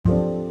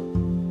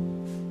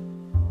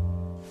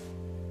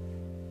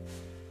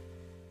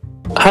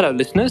Hello,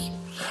 listeners.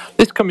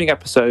 This coming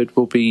episode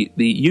will be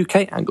the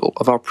UK angle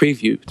of our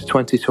preview to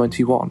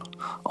 2021.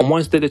 On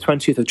Wednesday, the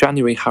 20th of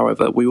January,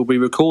 however, we will be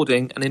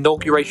recording an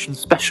inauguration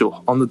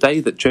special on the day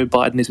that Joe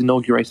Biden is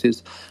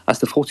inaugurated as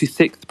the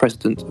 46th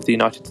President of the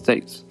United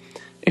States.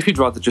 If you'd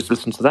rather just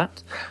listen to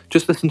that,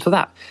 just listen to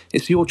that.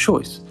 It's your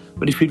choice.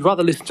 But if you'd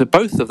rather listen to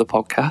both of the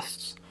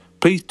podcasts,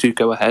 please do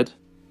go ahead.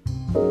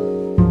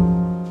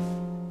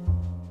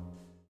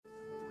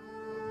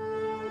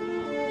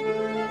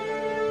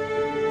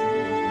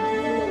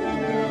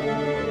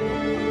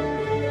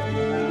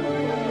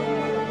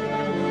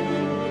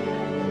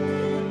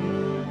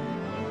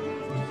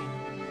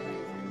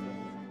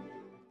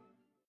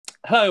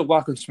 Hello,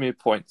 welcome to Mere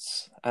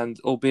Points, and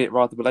albeit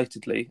rather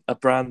belatedly, a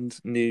brand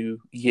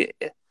new year.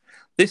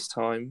 This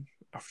time,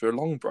 after a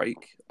long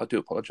break, I do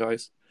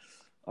apologise.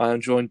 I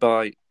am joined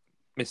by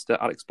Mr.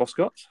 Alex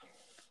Boscott.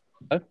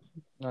 Oh,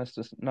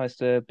 nice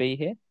to be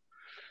here.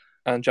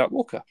 And Jack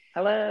Walker.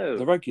 Hello.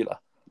 The regular.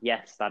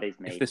 Yes, that is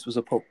me. If this was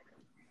a pub.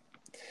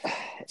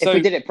 If we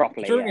did it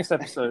properly. During this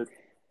episode,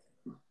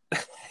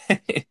 of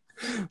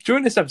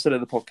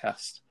the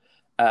podcast,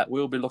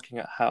 we'll be looking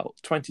at how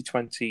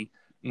 2020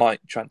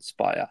 might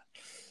transpire.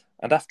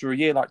 And after a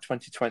year like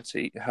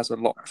 2020, it has a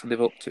lot to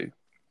live up to.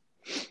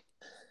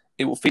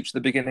 It will feature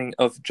the beginning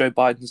of Joe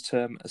Biden's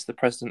term as the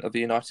President of the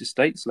United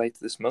States later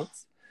this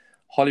month,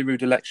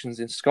 Holyrood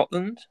elections in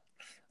Scotland,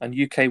 and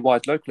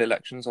UK-wide local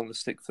elections on the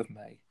 6th of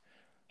May.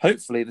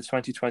 Hopefully the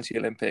 2020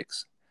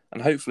 Olympics,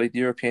 and hopefully the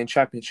European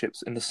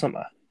Championships in the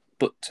summer,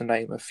 but to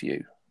name a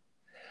few.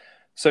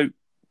 So,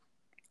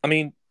 I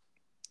mean,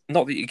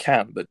 not that you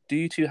can, but do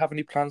you two have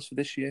any plans for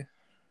this year?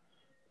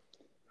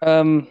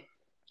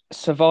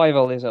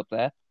 Survival is up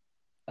there.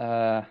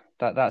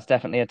 That's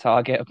definitely a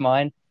target of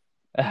mine.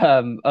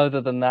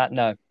 Other than that,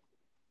 no.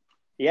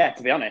 Yeah,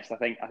 to be honest, I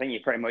think you're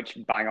pretty much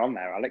bang on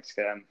there, Alex.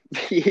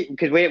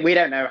 Because we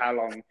don't know how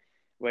long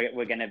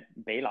we're going to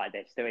be like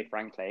this, do we?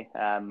 Frankly,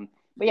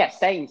 but yeah,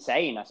 staying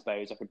sane, I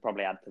suppose I could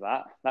probably add to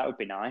that. That would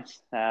be nice.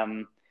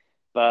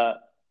 But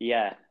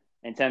yeah,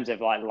 in terms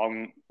of like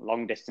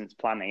long distance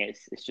planning,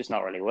 it's just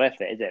not really worth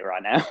it, is it,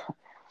 right now?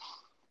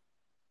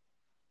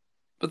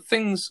 But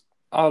things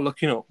are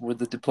looking up with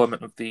the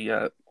deployment of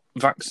the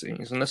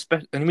vaccines, and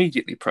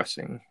immediately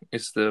pressing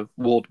is the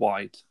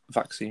worldwide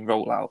vaccine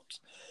rollout.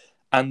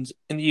 And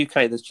in the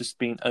UK, there's just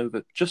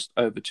over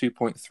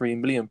 2.3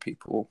 million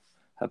people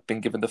have been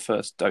given the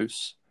first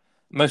dose,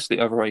 mostly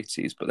over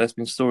 80s, but there's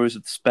been stories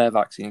of the spare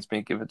vaccines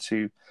being given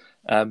to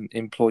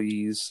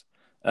employees,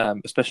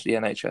 especially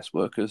NHS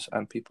workers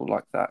and people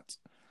like that.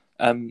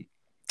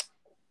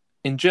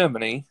 In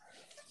Germany,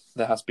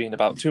 there has been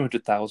about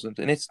 200,000,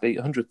 in Italy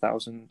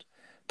 100,000,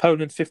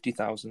 Poland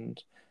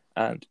 50,000,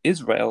 and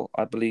Israel,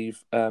 I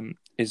believe,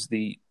 is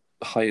the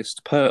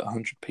highest per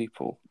 100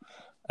 people,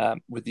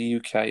 with the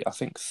UK, I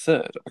think,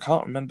 third. I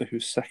can't remember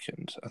who's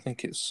second. I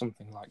think it's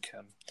something like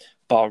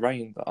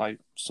Bahrain that I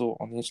saw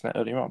on the internet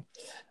earlier on.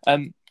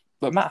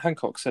 But Matt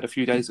Hancock said a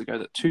few days ago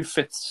that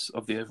 2/5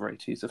 of the over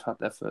 80s have had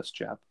their first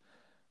jab.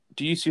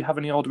 Do you two have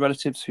any older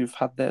relatives who've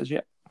had theirs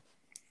yet?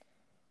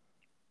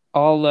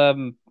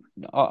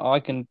 I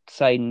can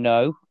say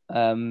no.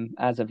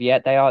 As of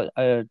yet, they are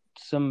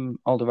some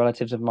older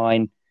relatives of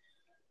mine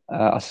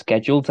are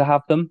scheduled to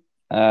have them.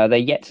 They're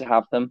yet to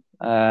have them,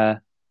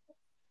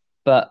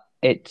 but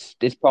it's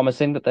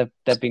promising that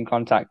they've been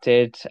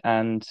contacted,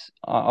 and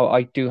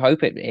I do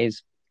hope it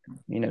is,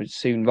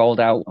 soon rolled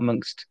out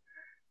amongst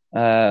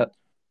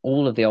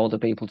all of the older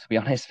people. To be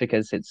honest,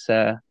 because it's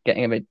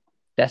getting a bit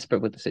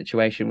desperate with the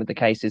situation with the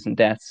cases and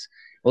deaths.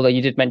 Although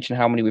you did mention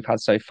how many we've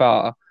had so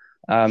far.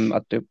 I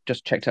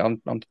just checked it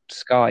on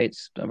Sky.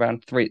 It's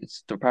around three.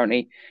 It's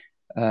apparently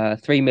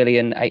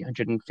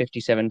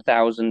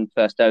 3,857,000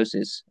 first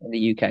doses in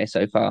the UK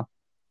so far.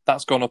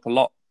 That's gone up a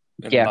lot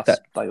in the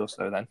last day or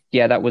so. Then,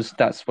 yeah,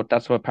 that's what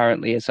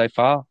apparently is so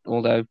far.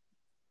 Although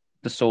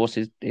the source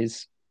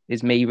is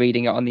me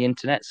reading it on the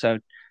internet, so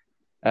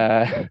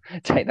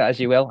take that as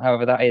you will.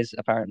 However, that is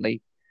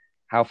apparently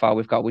how far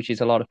we've got, which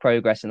is a lot of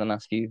progress in the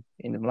last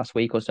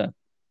week or so.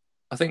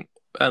 I think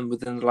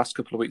within the last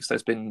couple of weeks,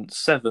 there's been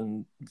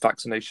 7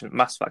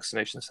 mass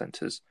vaccination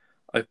centres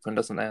opened,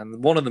 hasn't there?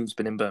 And one of them's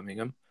been in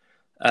Birmingham,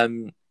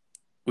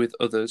 with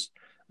others.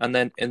 And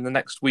then in the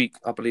next week,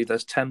 I believe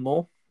there's 10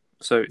 more.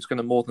 So it's going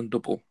to more than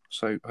double.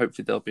 So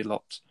hopefully there'll be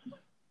lots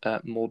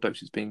more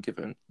doses being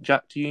given.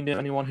 Jack, do you know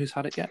anyone who's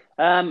had it yet?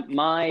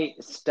 My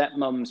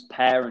stepmom's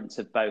parents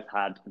have both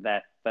had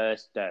their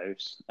first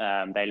dose.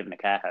 They live in a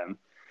care home.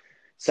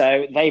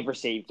 So they've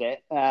received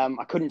it.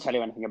 I couldn't tell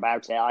you anything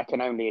about it. I can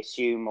only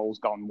assume all's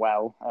gone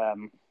well.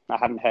 I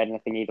haven't heard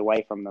anything either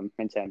way from them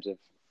in terms of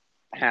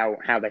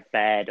how they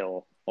fared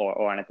or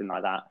anything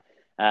like that.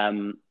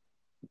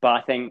 But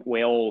I think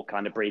we all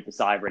kind of breathed a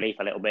sigh of relief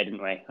a little bit,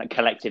 didn't we? Like,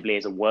 collectively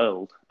as a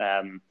world,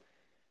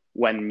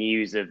 when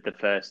news of the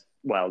first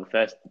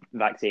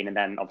vaccine and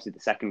then obviously the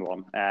second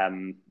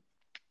one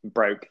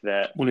broke.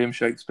 That William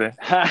Shakespeare.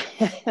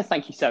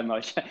 Thank you so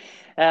much.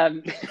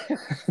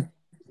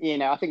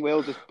 I think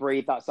we'll just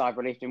breathe that sigh of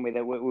relief in with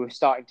it. We're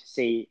starting to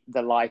see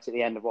the light at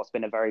the end of what's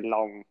been a very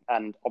long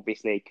and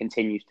obviously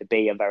continues to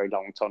be a very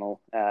long tunnel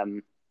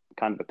kind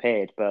of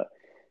appeared. But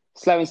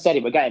slow and steady,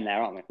 we're getting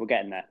there, aren't we? We're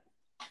getting there.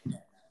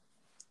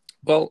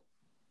 Well,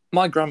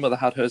 my grandmother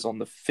had hers on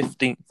the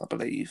 15th, I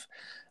believe,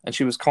 and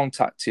she was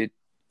contacted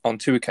on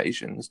two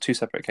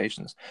separate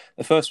occasions.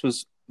 The first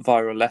was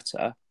via a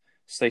letter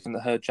stating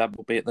that her jab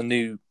will be at the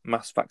new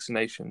mass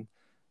vaccination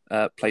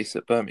place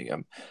at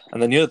Birmingham,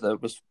 and then the other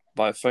was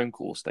by a phone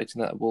call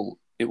stating that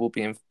it will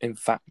be in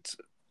fact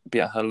be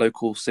at her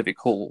local civic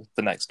hall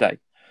the next day.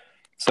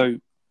 So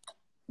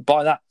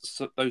by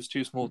those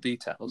two small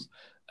details,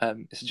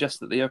 it suggests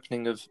that the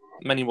opening of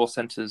many more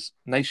centres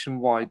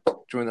nationwide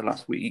during the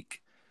last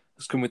week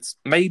has come with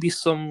maybe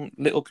some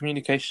little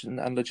communication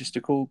and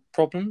logistical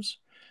problems,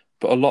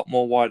 but a lot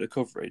more wider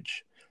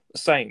coverage.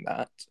 Saying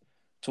that,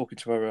 talking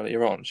to her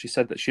earlier on, she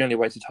said that she only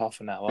waited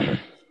half an hour,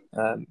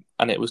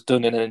 and it was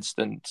done in an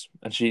instant,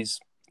 and she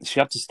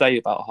had to stay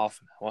about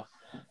half an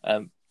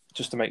hour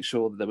just to make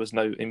sure that there was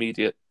no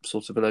immediate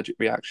sort of allergic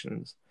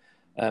reactions.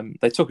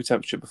 They took her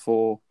temperature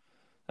before.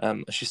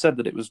 She said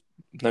that it was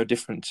no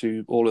different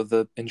to all of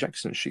the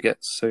injections she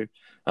gets. So,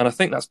 and I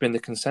think that's been the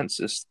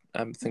consensus,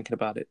 thinking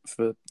about it,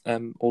 for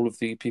all of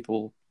the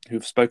people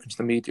who've spoken to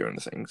the media and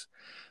the things.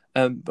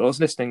 But I was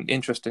listening,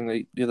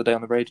 interestingly, the other day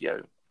on the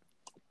radio,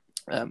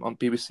 on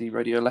BBC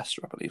Radio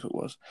Leicester, I believe it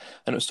was,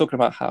 and it was talking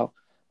about how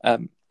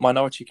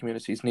minority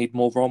communities need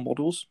more role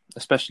models,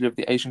 especially of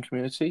the Asian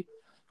community,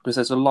 because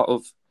there's a lot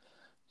of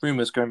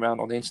rumours going around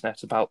on the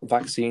internet about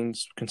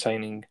vaccines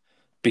containing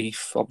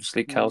beef,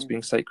 obviously cows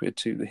being sacred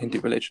to the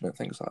Hindu religion and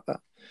things like that.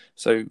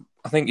 So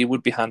I think it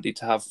would be handy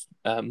to have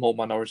more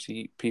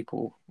minority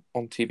people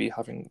on TV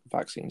having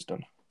vaccines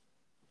done.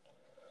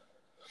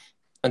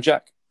 And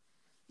Jack,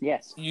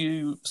 yes,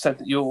 you said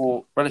that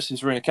your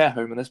relatives were in a care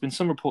home, and there's been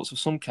some reports of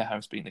some care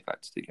homes being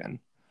neglected again.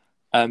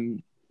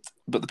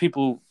 But the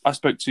people I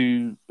spoke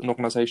to, an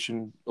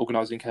organisation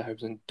organising care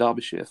homes in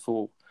Derbyshire,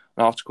 for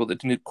an article that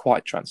didn't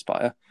quite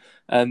transpire,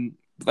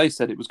 they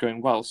said it was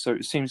going well. So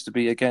it seems to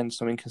be, again,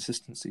 some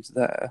inconsistencies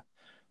there.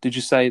 Did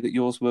you say that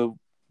yours were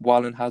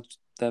well and had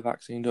their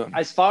vaccine done?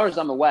 As far as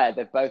I'm aware,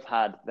 they've both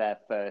had their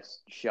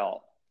first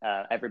shot.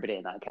 Everybody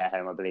in that care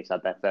home, I believe,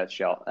 had their first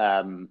shot.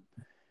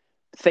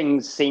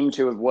 Things seem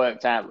to have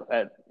worked out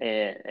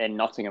in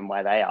Nottingham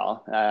where they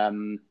are.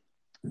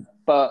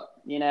 But,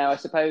 I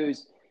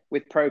suppose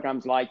with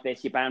programs like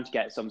this, you're bound to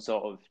get some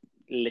sort of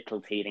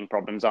little teething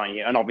problems, aren't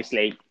you? And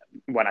obviously,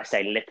 when I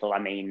say little, I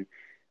mean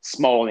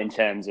small in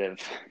terms of,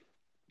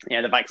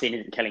 the vaccine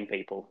isn't killing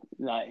people.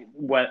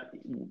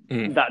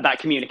 That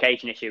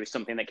communication issue is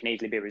something that can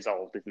easily be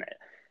resolved, isn't it?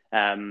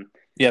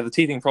 The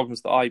teething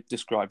problems that I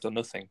described are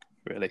nothing,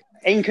 really.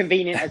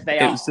 Inconvenient as they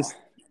are, just,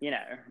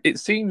 It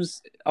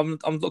seems, I'm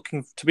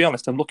looking, to be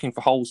honest, I'm looking for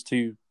holes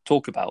to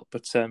talk about,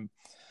 but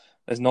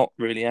there's not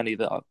really any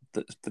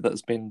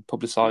that's been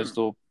publicised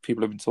or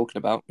people have been talking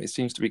about. It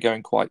seems to be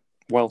going quite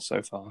well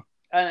so far.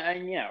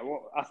 And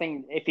I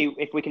think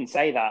if we can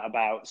say that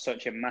about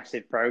such a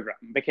massive program,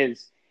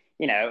 because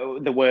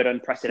the word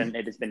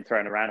unprecedented has been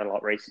thrown around a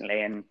lot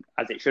recently, and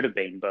as it should have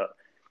been, but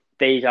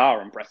these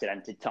are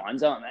unprecedented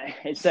times, aren't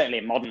they? It's certainly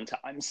in modern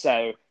times.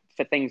 So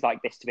for things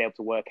like this to be able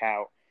to work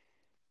out,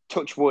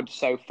 touch wood,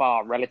 so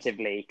far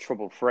relatively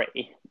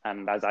trouble-free,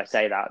 and as I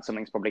say that,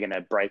 something's probably going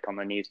to break on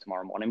the news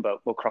tomorrow morning, but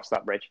we'll cross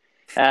that bridge.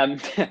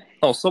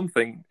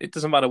 Something. It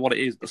doesn't matter what it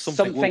is, but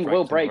something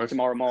will break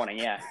tomorrow morning.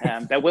 Yeah,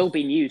 there will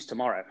be news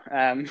tomorrow.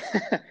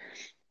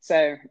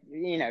 So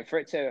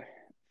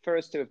for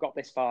us to have got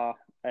this far,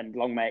 and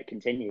long may it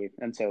continue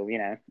until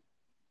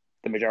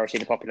the majority of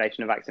the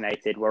population are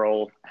vaccinated, we're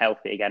all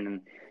healthy again,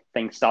 and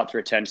things start to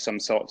return to some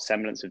sort of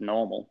semblance of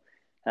normal.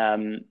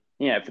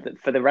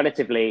 For the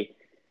relatively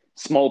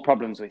small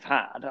problems we've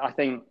had, I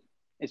think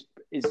is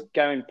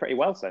going pretty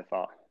well so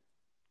far.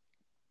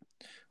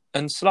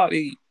 And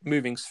slightly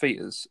moving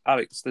spheres,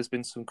 Alex, there's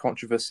been some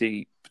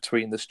controversy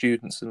between the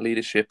students and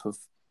leadership of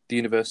the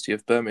University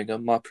of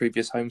Birmingham, my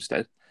previous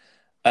homestead,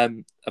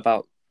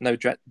 about no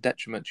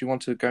detriment. Do you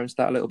want to go into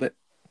that a little bit?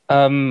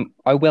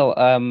 I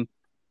will.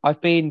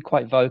 I've been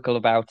quite vocal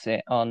about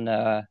it on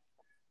a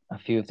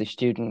few of the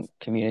student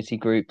community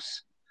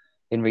groups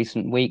in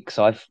recent weeks.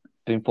 I've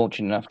been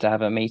fortunate enough to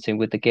have a meeting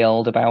with the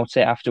Guild about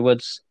it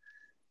afterwards,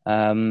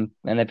 and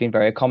they've been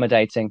very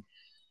accommodating.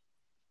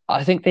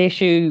 I think the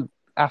issue,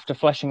 after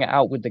fleshing it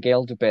out with the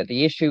Guild a bit,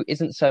 the issue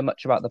isn't so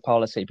much about the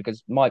policy,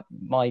 because my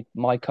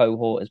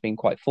cohort has been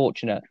quite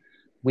fortunate.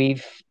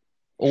 We've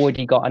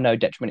already got a no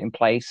detriment in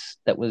place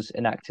that was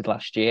enacted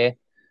last year.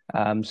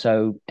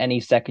 So any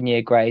second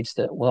year grades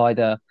that will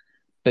either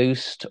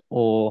boost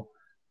or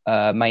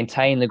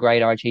maintain the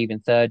grade I achieve in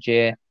third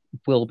year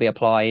will be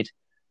applied.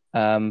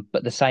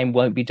 But the same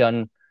won't be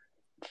done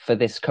for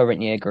this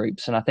current year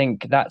groups. And I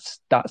think that's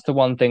the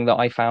one thing that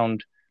I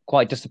found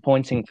quite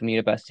disappointing from the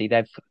university.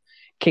 They've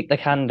kicked the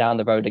can down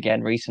the road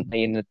again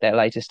recently in their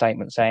latest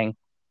statement, saying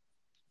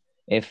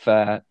if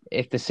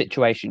the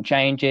situation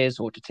changes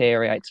or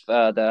deteriorates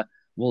further,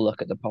 we'll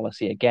look at the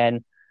policy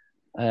again.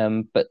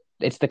 But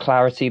it's the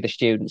clarity the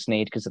students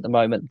need, because at the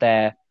moment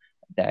they're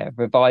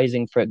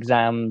revising for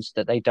exams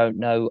that they don't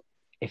know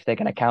if they're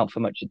going to count for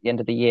much at the end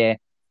of the year.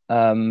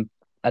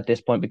 At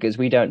this point, because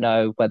we don't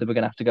know whether we're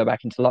going to have to go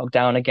back into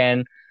lockdown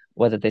again,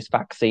 whether this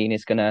vaccine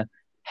is going to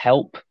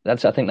help. I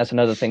think that's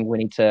another thing we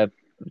need to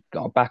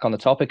go back on the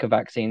topic of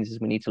vaccines, is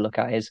we need to look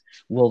at is,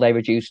 will they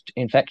reduce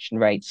infection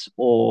rates,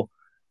 or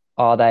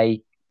are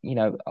they,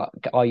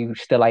 are you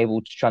still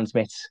able to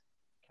transmit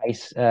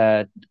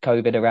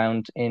COVID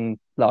around in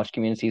large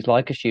communities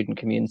like a student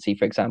community,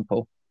 for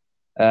example?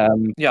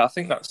 Yeah, I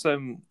think that's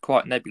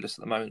quite nebulous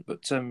at the moment,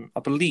 but I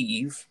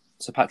believe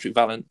Sir Patrick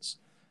Vallance,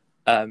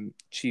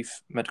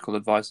 chief medical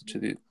advisor to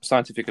the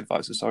scientific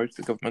advisor, to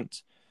the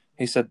government,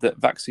 he said that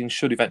vaccines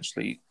should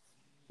eventually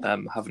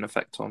have an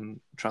effect on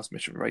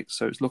transmission rates.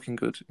 So it's looking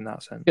good in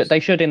that sense. They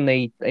should in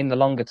the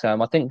longer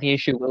term. I think the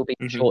issue will be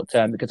short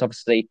term, because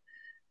obviously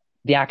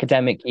the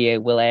academic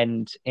year will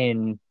end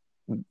in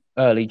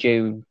early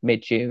June,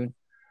 mid-June.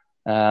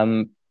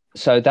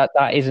 So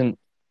that isn't,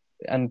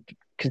 and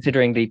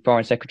considering the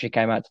Foreign Secretary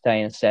came out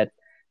today and said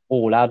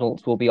all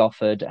adults will be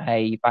offered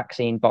a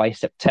vaccine by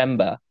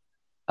September,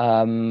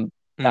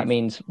 that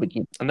means...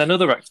 And then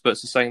other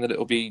experts are saying that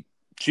it'll be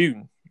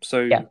June.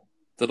 So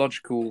the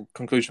logical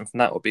conclusion from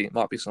that it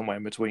might be somewhere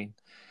in between.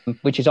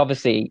 Which is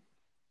obviously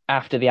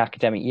after the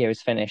academic year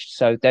is finished.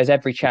 So there's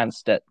every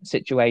chance that the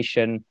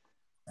situation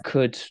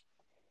could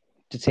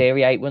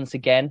deteriorate once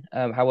again.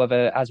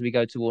 However, as we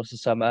go towards the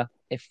summer,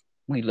 if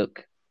we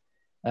look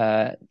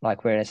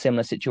like we're in a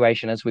similar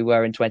situation as we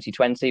were in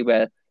 2020,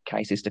 where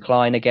cases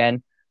decline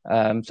again,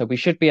 so we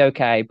should be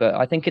okay. But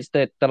I think it's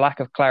the lack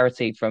of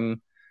clarity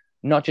from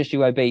not just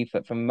UOB,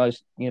 but from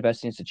most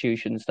university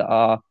institutions that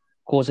are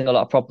causing a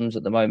lot of problems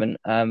at the moment.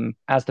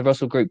 As the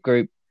Russell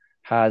Group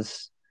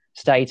has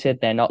stated,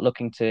 they're not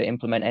looking to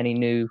implement any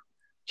new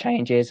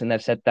changes, and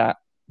they've said that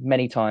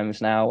many times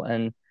now.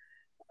 And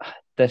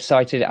they've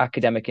cited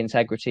academic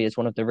integrity as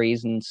one of the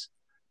reasons,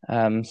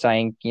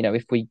 saying,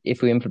 if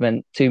we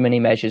implement too many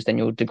measures, then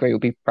your degree will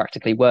be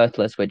practically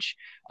worthless, which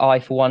I,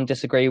 for one,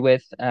 disagree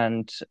with.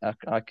 And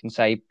I can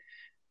say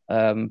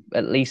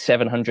at least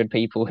 700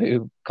 people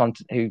who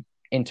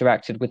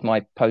interacted with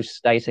my post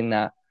stating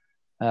that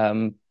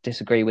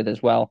disagree with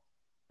as well.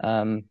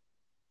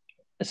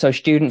 So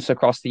students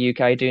across the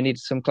UK do need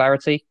some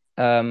clarity,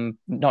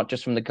 not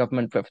just from the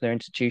government, but from their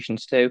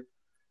institutions too.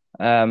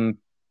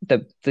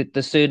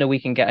 The sooner we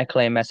can get a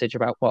clear message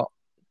about what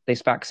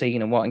this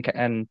vaccine and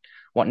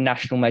what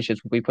national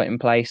measures will be put in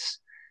place,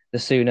 the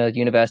sooner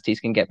universities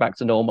can get back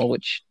to normal,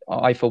 which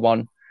I, for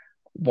one,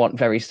 want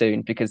very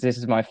soon, because this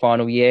is my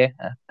final year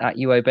at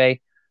UOB.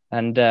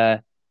 And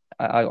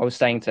I was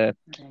saying to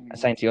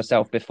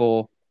yourself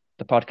before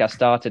the podcast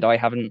started, I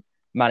haven't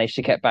managed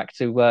to get back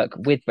to work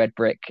with Red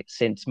Brick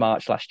since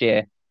March last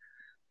year.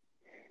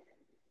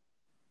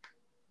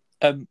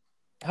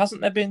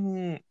 Hasn't there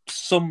been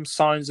some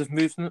signs of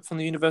movement from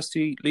the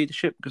university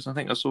leadership? Because I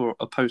think I saw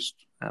a post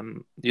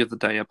the other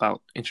day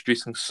about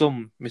introducing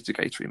some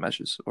mitigatory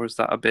measures, or is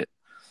that a bit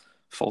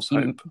false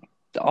hope?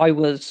 I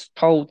was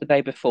told the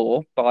day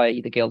before by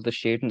the Guild of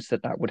Students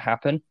that would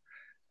happen.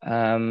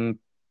 And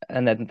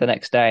then the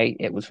next day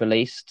it was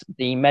released.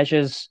 The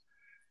measures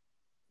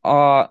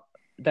they're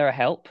a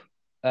help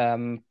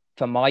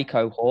for my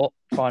cohort,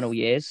 final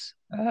years.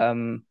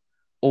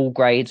 All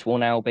grades will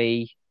now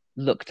be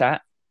looked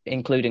at,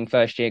 including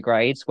first year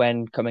grades,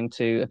 when coming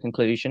to a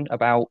conclusion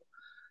about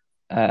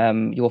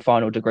your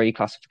final degree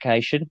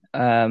classification.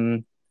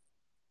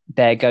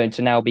 They're going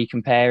to now be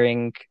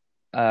comparing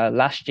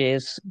last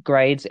year's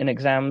grades in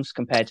exams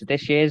compared to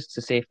this year's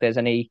to see if there's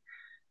any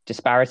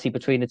disparity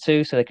between the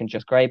two, so they can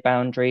adjust grade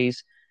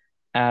boundaries.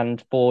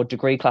 And for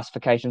degree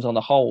classifications on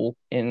the whole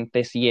in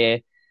this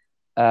year,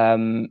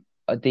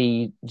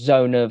 the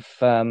zone of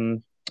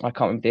I can't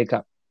remember the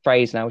exact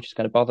phrase now, which is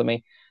going to bother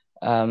me,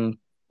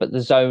 but the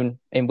zone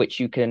in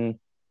which you can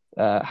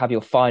have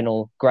your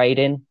final grade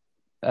in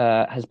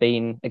has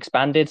been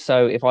expanded.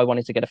 So if I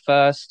wanted to get a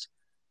first,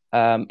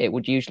 it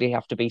would usually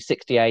have to be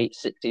 68,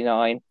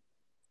 69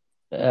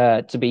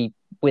 to be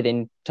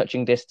within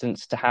touching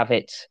distance to have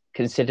it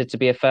considered to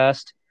be a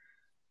first.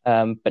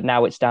 But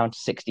now it's down to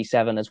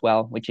 67 as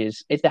well, which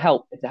is it's a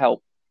help.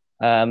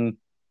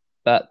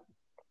 But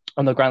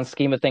on the grand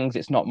scheme of things,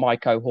 it's not my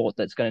cohort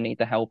that's going to need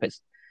the help.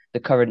 It's the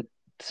current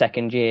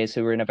second years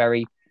who are in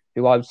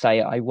who I would say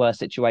a worse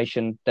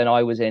situation than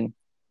I was in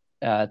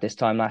this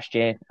time last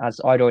year,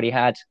 as I'd already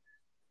had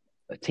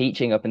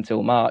teaching up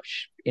until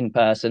March in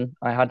person.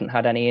 I hadn't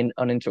had any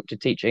uninterrupted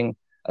teaching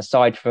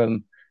aside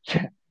from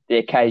the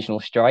occasional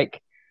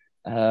strike.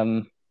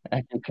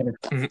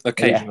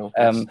 Occasional.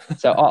 Yeah.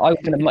 So I was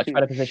in a much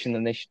better position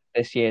than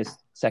this year's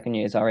second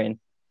years are in.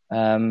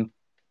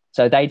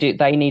 So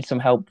they need some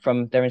help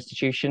from their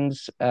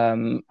institutions.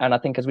 And I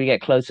think as we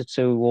get closer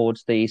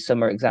towards the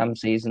summer exam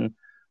season,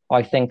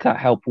 I think that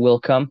help will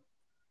come.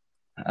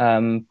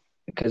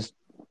 Because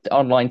the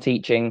online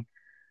teaching,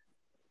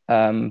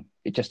 it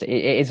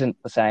isn't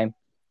the same.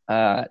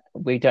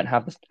 We don't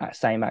have the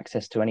same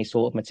access to any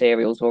sort of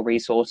materials or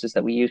resources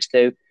that we used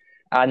to.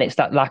 And it's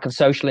that lack of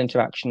social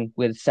interaction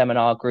with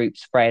seminar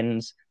groups,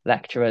 friends,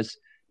 lecturers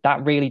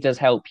that really does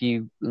help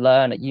you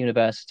learn at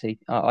university.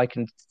 I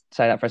can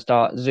say that for a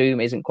start.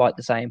 Zoom isn't quite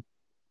the same.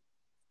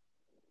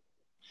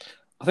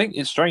 I think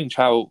it's strange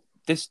how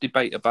this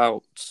debate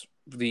about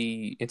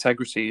the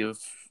integrity of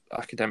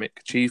academic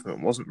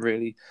achievement wasn't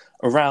really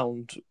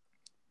around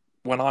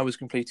when I was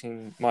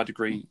completing my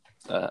degree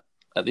at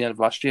the end of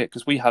last year,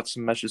 because we had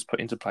some measures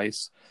put into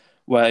place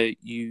where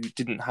you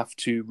didn't have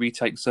to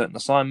retake certain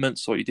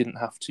assignments, or you didn't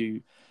have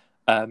to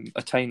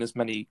attain as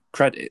many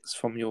credits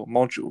from your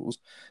modules.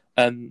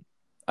 And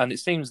it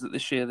seems that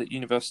this year that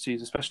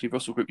universities, especially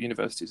Russell Group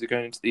universities, are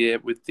going into the year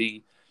with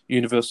the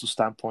universal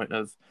standpoint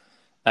of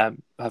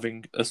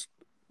having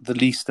the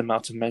least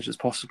amount of measures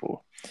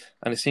possible.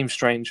 And it seems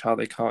strange how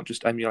they can't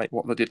just emulate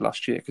what they did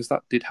last year, because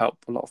that did help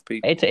a lot of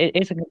people. It's a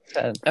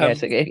concern.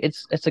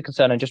 It's a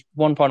concern. And just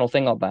one final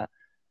thing on that.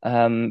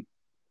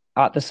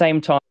 At the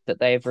same time that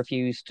they've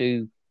refused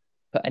to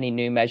put any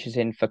new measures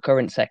in for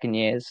current second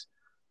years,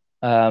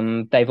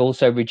 they've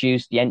also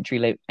reduced the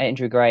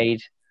entry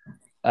grade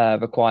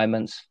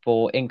requirements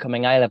for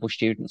incoming A-level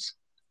students.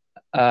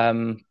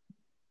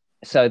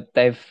 So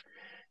they've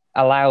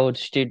allowed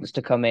students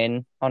to come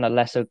in on a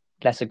lesser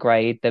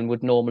grade than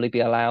would normally be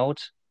allowed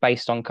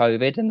based on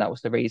COVID, and that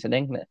was the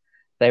reasoning. That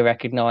they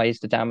recognise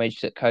the damage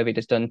that COVID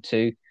has done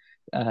to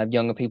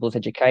younger people's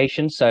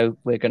education, so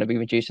we're going to be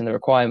reducing the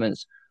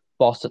requirements,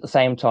 whilst at the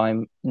same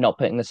time not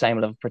putting the same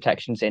level of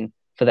protections in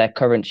for their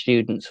current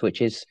students,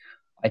 which is,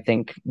 I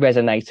think,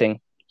 resonating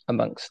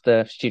amongst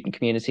the student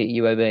community at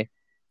UOB.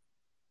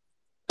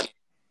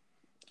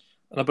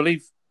 And I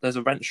believe there's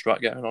a rent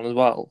strike going on as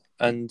well,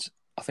 and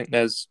I think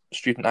there's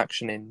student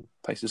action in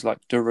places like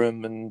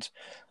Durham and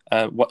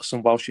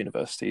some Welsh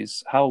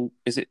universities. How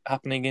is it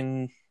happening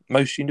in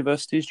most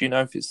universities? Do you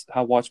know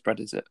how widespread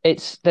is it?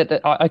 It's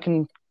that I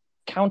can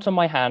count on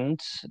my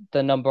hand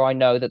the number I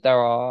know that there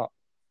are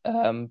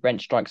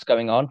rent strikes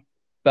going on.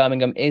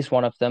 Birmingham is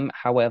one of them.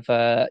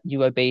 However,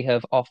 UOB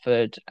have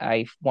offered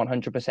a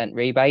 100%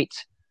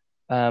 rebate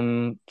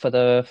for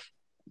the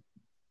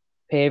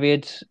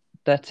period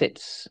that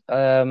it's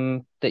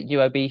that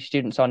UOB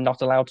students are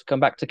not allowed to come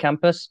back to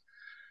campus,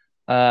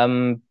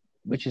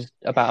 which is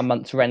about a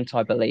month's rent,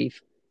 I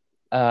believe.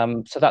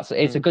 So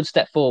it's a good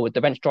step forward.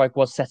 The rent strike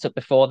was set up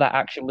before that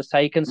action was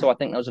taken, so I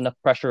think there was enough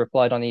pressure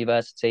applied on the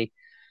university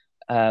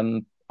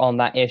on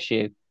that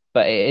issue.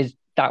 But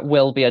that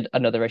will be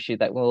another issue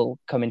that will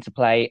come into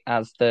play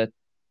as the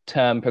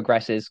term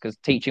progresses, because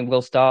teaching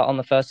will start on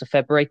the 1st of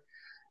February.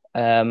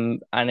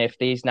 And if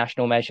these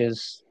national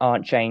measures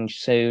aren't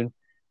changed soon,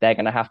 they're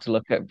going to have to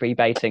look at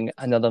rebating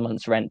another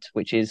month's rent,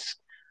 which is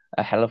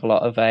a hell of a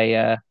lot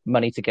of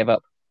money to give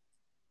up.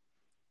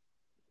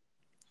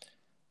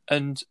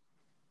 And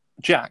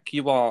Jack,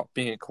 you are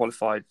being a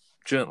qualified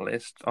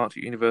journalist, aren't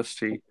you, at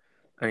university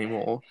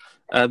anymore?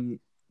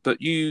 But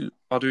you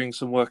are doing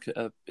some work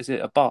at is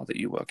it a bar that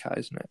you work at,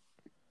 isn't it?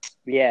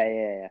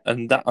 Yeah.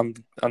 And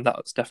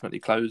that's definitely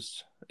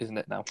closed, isn't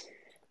it now?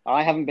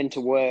 I haven't been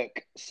to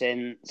work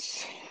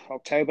since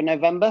October,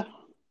 November,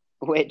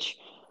 which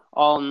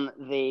on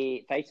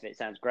the face of it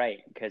sounds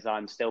great, because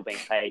I'm still being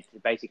paid to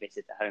basically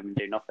sit at home and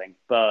do nothing.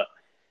 But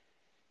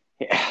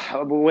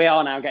we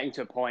are now getting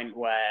to a point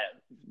where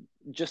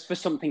just for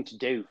something to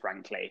do,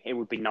 frankly, it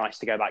would be nice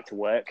to go back to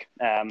work.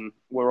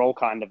 We're all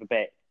kind of a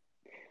bit,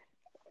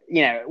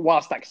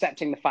 whilst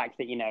accepting the fact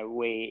that,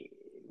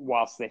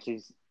 whilst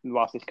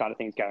this kind of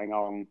thing's going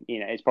on,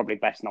 it's probably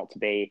best not to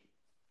be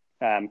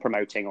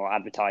promoting or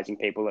advertising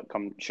people that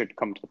should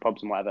come to the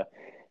pubs and whatever.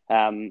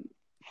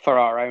 For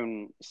our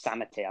own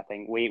sanity, I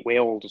think we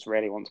all just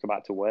really want to go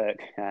back to work.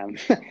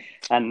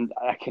 And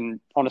I can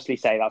honestly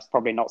say that's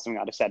probably not something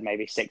I'd have said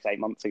maybe 6-8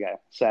 months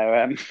ago.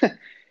 So,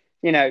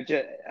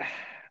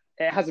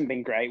 it hasn't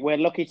been great. We're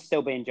lucky to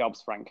still be in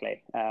jobs,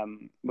 frankly,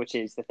 which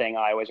is the thing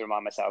I always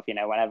remind myself,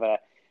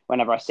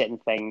 whenever I sit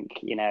and think,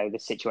 the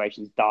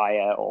situation's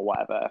dire or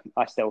whatever,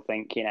 I still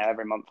think,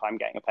 every month I'm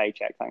getting a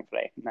paycheck,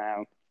 thankfully.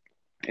 Now,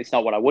 it's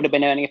not what I would have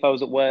been earning if I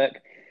was at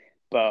work,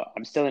 but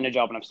I'm still in a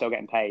job and I'm still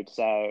getting paid.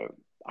 So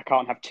I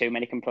can't have too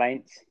many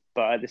complaints.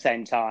 But at the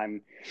same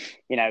time,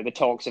 the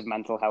talks of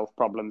mental health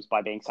problems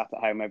by being sat at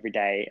home every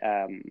day,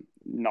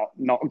 not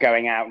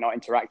going out, not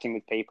interacting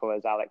with people,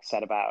 as Alex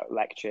said about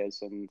lectures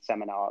and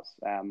seminars,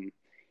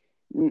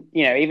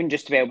 even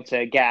just to be able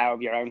to get out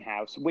of your own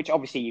house, which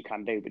obviously you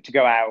can do, but to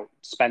go out,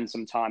 spend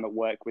some time at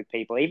work with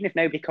people, even if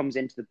nobody comes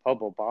into the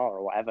pub or bar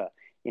or whatever,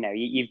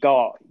 you've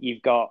got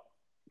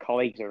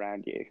colleagues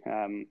around you.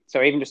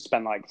 So even just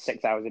spend like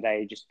 6 hours a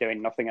day just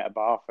doing nothing at a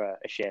bar for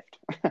a shift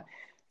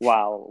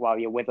while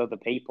you're with other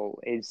people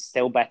is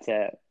still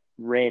better,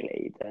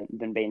 really,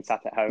 than being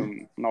sat at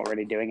home not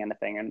really doing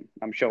anything. And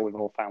I'm sure we've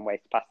all found ways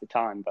to pass the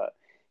time, but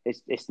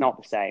it's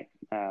not the same.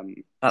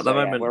 At the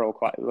moment, we're all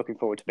quite looking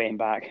forward to being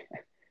back.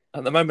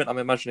 At the moment, I'm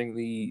imagining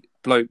the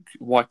bloke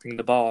wiping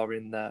the bar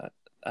in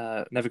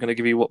Never Gonna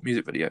Give You What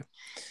music video.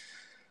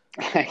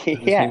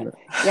 Yeah.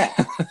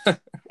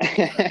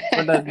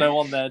 when there's no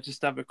one there,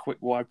 just have a quick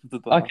wipe of the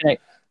bar. Okay,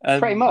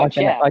 Pretty much,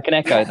 I can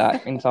echo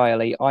that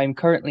entirely. I'm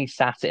currently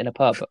sat in a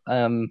pub.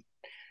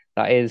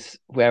 That is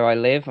where I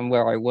live and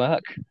where I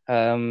work.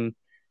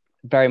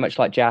 Very much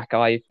like Jack,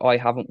 I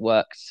haven't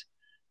worked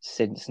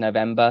since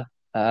November,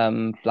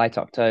 late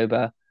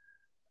October,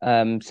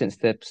 since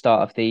the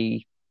start of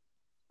the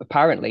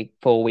apparently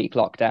 4-week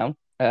lockdown.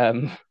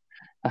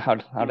 How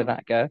did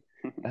that go?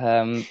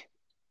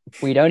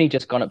 We'd only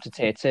just gone up to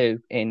tier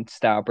 2 in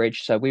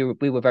Stourbridge, so we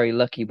were very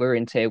lucky. We were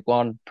in tier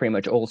 1 pretty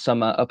much all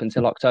summer up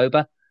until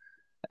October.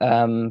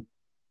 So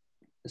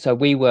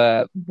we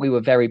were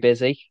very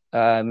busy.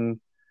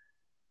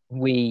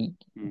 We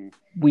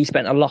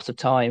spent a lot of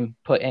time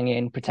putting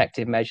in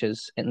protective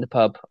measures in the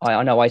pub.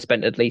 I know I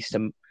spent at least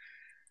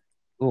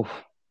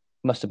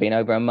must have been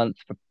over a month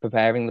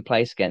preparing the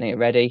place, getting it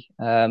ready,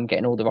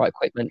 getting all the right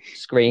equipment,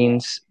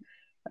 screens.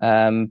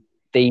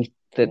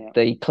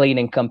 The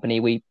cleaning company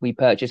we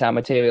purchased our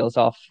materials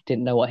off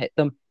didn't know what hit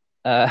them.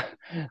 The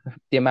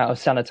amount of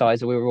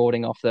sanitizer we were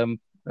ordering off them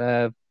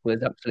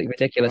was absolutely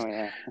ridiculous.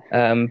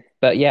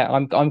 But yeah,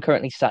 I'm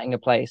currently sat in a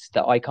place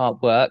that I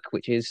can't work,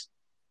 which is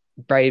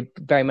very,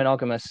 very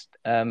monogamous.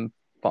 What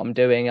I'm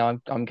doing,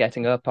 I'm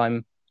getting up,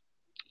 I'm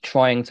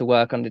trying to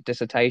work on the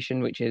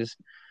dissertation, which is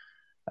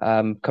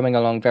coming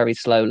along very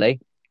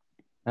slowly.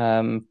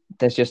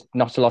 There's just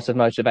not a lot of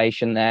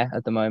motivation there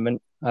at the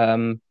moment.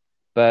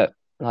 But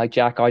like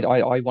Jack,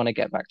 I want to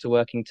get back to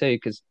working too,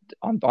 because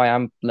I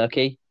am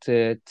lucky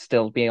to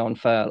still be on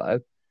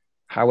furlough.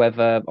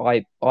 However,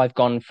 I've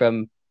gone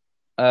from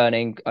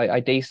earning a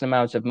decent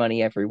amount of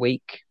money every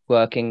week,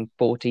 working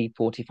 40,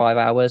 45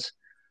 hours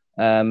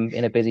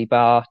in a busy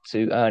bar,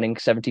 to earning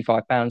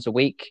 £75 a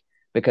week,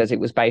 because it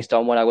was based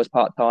on when I was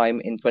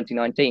part-time in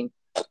 2019.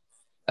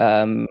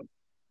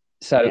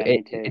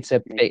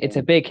 It's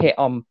a big hit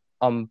on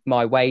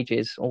my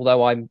wages,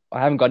 although I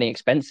haven't got any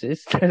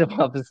expenses.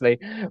 Obviously,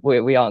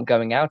 we aren't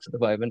going out at the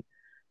moment,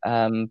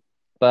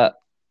 but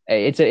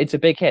it's a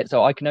big hit.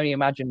 So I can only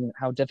imagine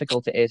how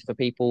difficult it is for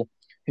people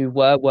who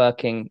were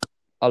working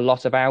a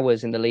lot of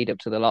hours in the lead up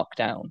to the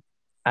lockdown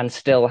and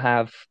still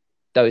have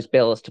those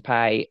bills to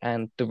pay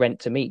and the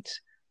rent to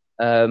meet.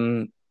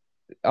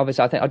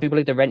 Obviously, I do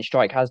believe the rent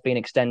strike has been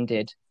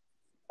extended.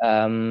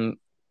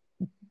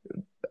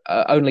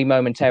 Only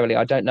momentarily.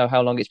 I don't know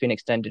how long it's been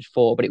extended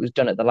for, but it was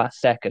done at the last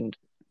second,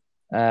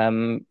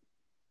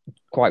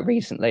 quite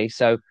recently.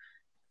 So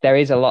there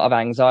is a lot of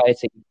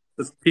anxiety.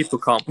 People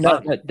can't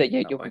plan. No,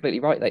 you're completely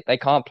right. They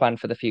can't plan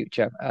for the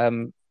future.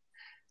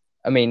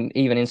 I mean,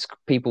 even in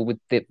people with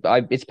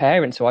it's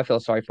parents who I feel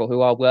sorry for,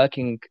 who are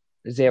working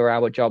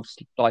 0-hour jobs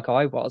like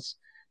I was.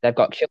 They've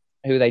got children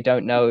who they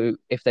don't know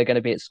if they're going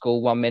to be at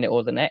school 1 minute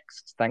or the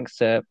next, thanks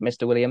to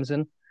Mr.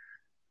 Williamson.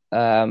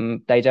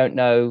 They don't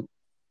know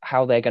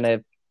how they're going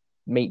to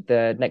meet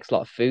the next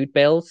lot of food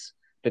bills,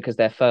 because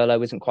their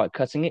furlough isn't quite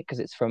cutting it, because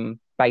it's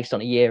based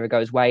on a year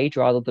ago's wage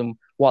rather than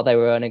what they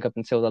were earning up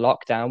until the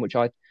lockdown, which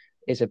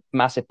is a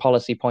massive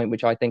policy point,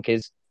 which I think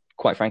is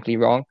quite frankly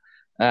wrong.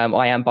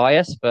 I am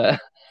biased, but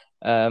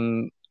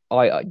when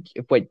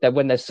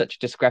there's such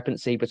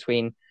discrepancy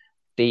between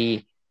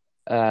the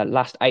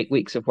last 8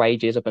 weeks of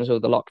wages up until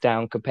the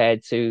lockdown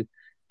compared to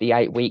the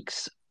 8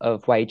 weeks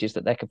of wages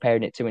that they're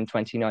comparing it to in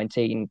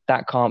 2019,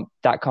 that can't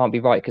be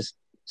right, because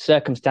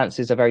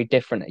circumstances are very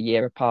different a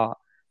year apart.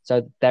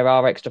 So there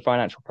are extra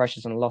financial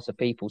pressures on a lot of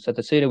people. So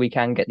the sooner we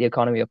can get the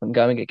economy up and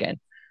going again,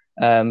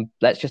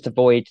 let's just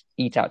avoid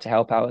eat out to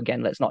help out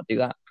again. Let's not do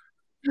that.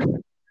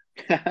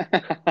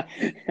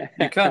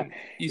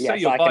 You say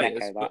you're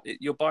biased, but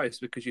you're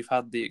biased because you've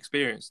had the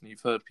experience and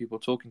you've heard people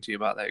talking to you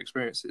about their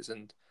experiences.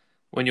 And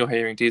when you're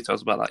hearing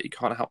details about that, you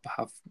can't help but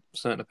have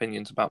certain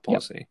opinions about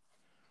policy. Yep.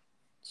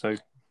 So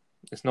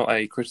it's not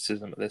a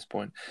criticism at this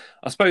point.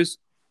 I suppose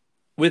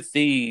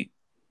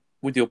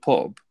with your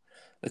pub,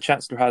 the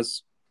Chancellor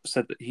has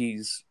said that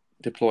he's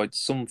deployed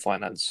some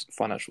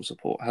financial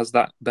support. Has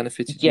that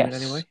benefited you in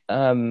any way?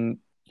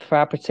 For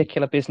our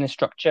particular business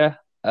structure,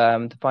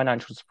 the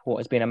financial support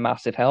has been a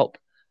massive help.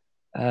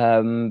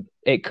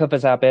 It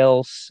covers our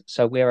bills,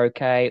 so we're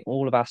okay.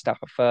 All of our staff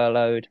are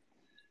furloughed.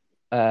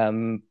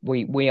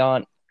 We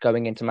aren't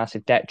going into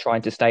massive debt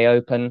trying to stay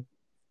open.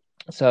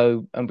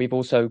 So, and we've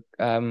also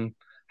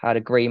had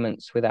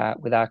agreements with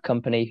our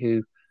company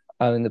who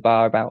own the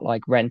bar about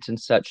like rent and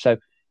such. So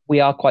we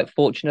are quite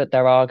fortunate.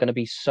 There are going to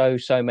be so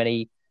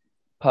many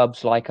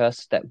pubs like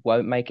us that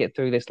won't make it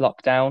through this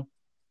lockdown,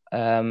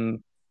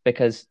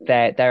 because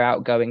their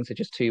outgoings are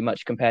just too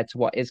much compared to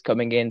what is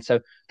coming in.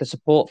 So the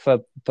support for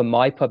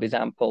my pub is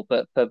ample,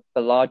 but for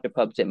larger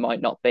pubs it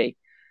might not be.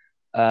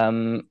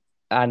 And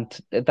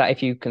that,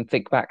 if you can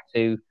think back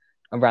to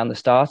around the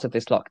start of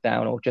this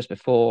lockdown or just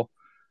before,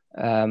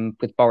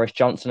 with Boris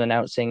Johnson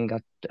announcing, I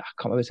can't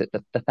remember, was it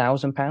the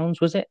 £1,000?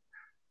 Was it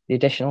the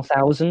additional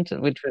 1,000?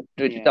 Which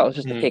that was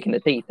just a kick in the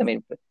teeth. I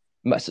mean,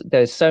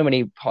 there's so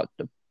many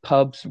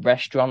pubs,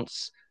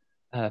 restaurants,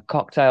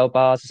 cocktail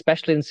bars,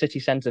 especially in city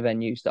centre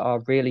venues, that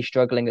are really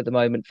struggling at the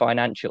moment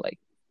financially,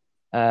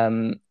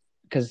 to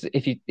because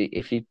if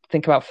you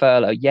think about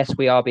furlough, yes,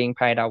 we are being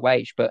paid our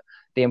wage, but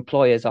the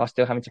employers are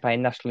still having to pay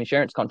national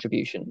insurance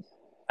contributions,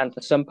 and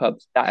for some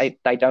pubs, that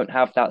they don't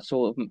have that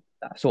sort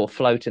of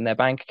float in their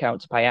bank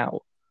account to pay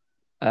out.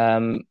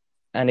 Um,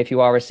 and if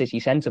you are a city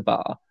centre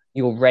bar,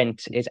 your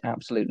rent is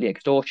absolutely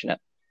extortionate.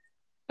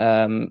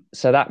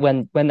 So that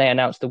when they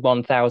announced the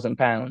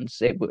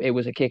 £1,000, it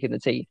was a kick in the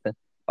teeth.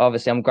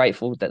 Obviously, I'm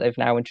grateful that they've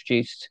now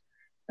introduced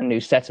a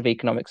new set of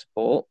economic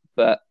support,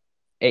 but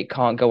it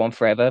can't go on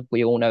forever.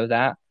 We all know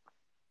that.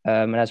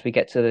 And as we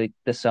get to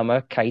the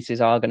summer,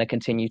 cases are going to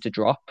continue to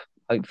drop,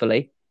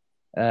 hopefully,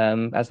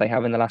 as they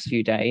have in the last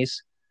few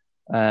days.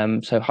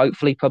 So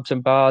hopefully pubs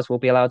and bars will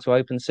be allowed to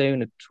open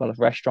soon, as well as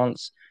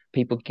restaurants.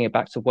 People can get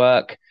back to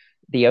work.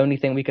 The only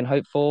thing we can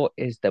hope for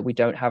is that we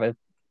don't have a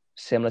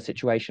similar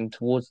situation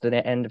towards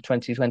the end of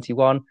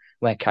 2021,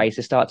 where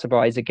cases start to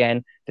rise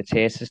again, the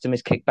tier system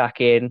is kicked back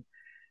in,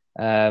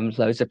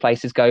 loads of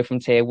places go from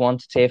tier 1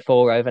 to tier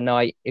 4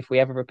 overnight. If we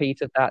ever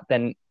repeat of that,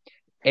 then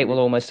it will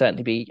almost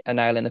certainly be a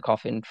nail in the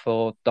coffin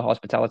for the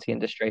hospitality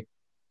industry.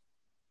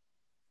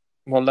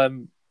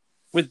 Well,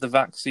 with the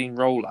vaccine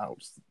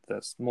rollout,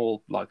 there's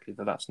more likely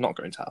that that's not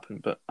going to happen.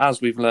 But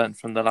as we've learned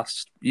from the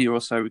last year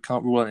or so, we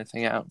can't rule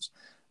anything out.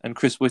 And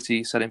Chris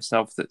Whitty said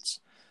himself that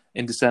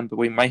in December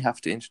we may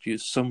have to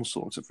introduce some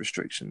sort of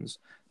restrictions,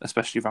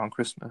 especially around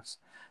Christmas.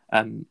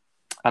 And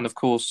of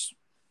course,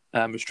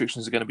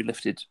 restrictions are going to be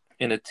lifted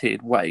in a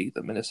tiered way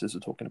that ministers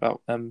are talking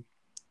about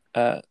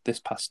this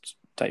past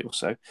day or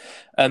so.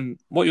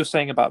 What you're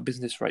saying about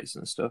business rates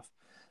and stuff,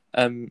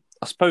 I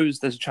suppose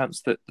there's a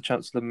chance that the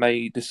Chancellor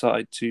may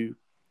decide to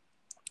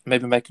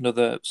maybe make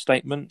another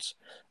statement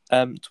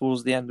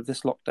towards the end of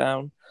this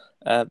lockdown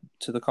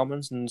to the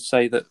Commons and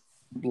say that,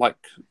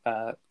 like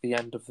the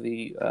end of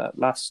the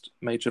last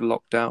major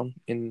lockdown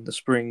in the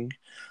spring,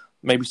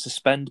 maybe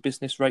suspend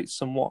business rates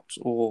somewhat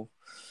or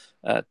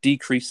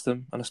decrease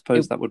them. And I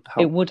suppose that would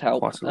help. It would help,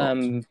 quite a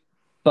lot.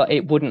 but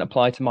it wouldn't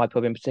apply to my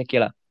pub in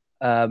particular.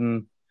 VAT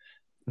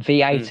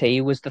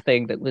was the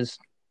thing that was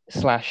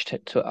slashed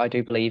to, I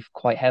do believe,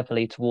 quite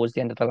heavily towards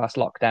the end of the last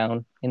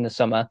lockdown in the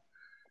summer.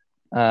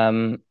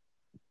 And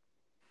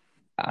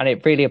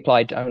it really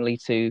applied only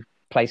to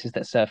places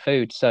that serve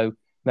food. So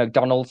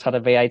McDonald's had a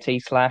VAT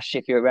slash,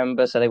 if you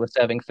remember, so they were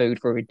serving food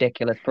for a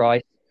ridiculous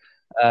price.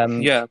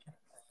 Yeah,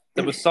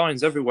 there were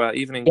signs everywhere,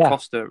 even in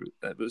Costa,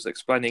 that was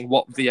explaining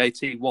what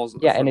VAT was.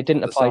 And it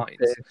didn't apply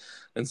to...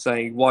 and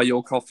saying why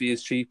your coffee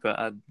is cheaper.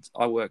 And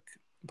I work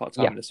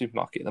part-time in a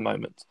supermarket at the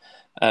moment,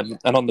 and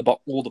on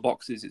all the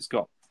boxes it's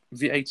got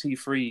VAT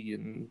free,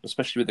 and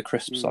especially with the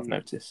crisps, I've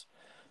noticed.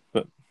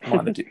 But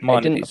minor it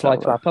didn't apply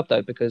to our pub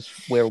though, because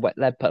we're a wet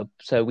lead pub,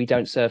 so we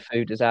don't serve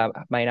food as our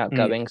main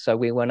outgoing, so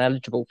we weren't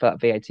eligible for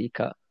that VAT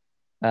cut.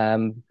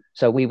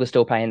 So we were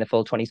still paying the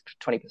full 20%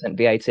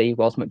 VAT,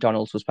 whilst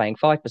McDonald's was paying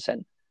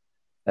 5%.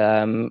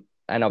 And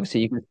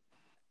obviously,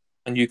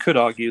 you could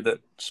argue that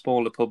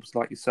smaller pubs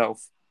like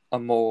yourself are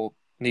more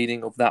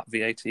needing of that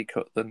VAT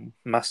cut than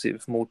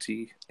massive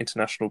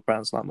multi-international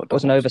brands like McDonald's. It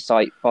was an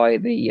oversight by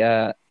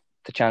the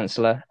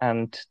Chancellor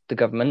and the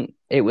government.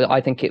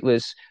 I think it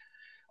was.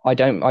 I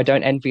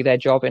don't envy their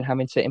job in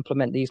having to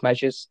implement these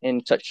measures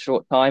in such a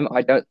short time.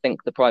 I don't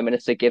think the Prime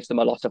Minister gives them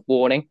a lot of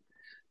warning.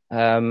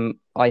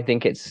 I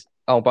think it's,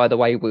 oh, by the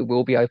way, we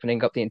will be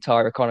opening up the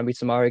entire economy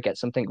tomorrow. Get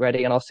something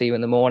ready, and I'll see you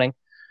in the morning.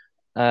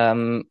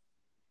 I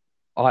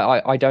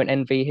don't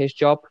envy his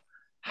job.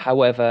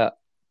 However,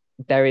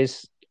 there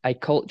is a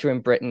culture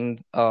in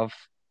Britain of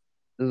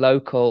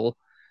local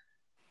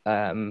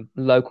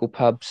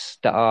pubs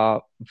that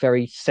are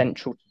very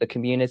central to the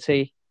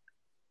community,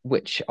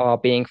 which are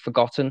being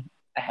forgotten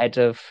ahead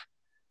of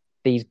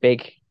these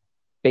big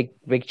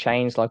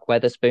chains like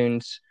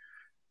Wetherspoons.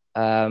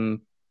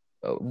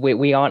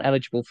 We aren't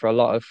eligible for a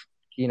lot of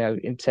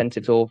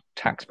incentives or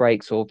tax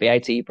breaks or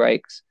VAT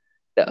breaks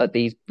that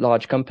these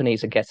large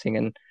companies are getting,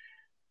 and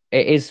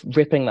it is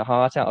ripping the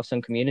heart out of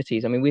some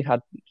communities. I mean, we've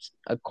had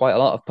quite a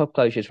lot of pub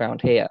closures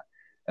around here,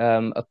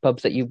 of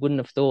pubs that you wouldn't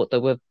have thought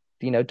that were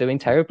doing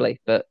terribly,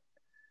 but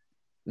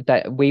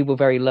that we were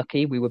very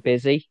lucky. We were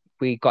busy.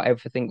 We got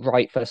everything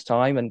right first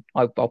time, and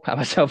I'll pat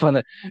myself on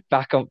the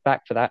back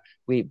for that.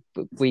 We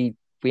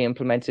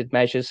implemented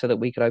measures so that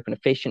we could open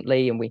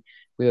efficiently, and we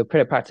were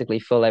pretty practically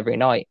full every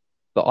night.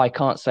 But I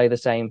can't say the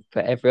same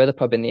for every other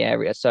pub in the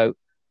area. So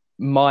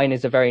mine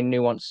is a very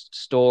nuanced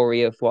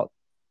story of what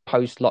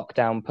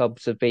post-lockdown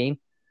pubs have been.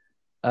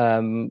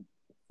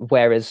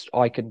 Whereas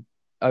I could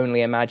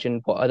only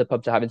imagine what other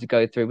pubs are having to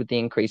go through with the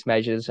increased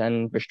measures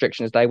and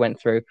restrictions they went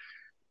through.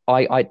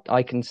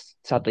 I can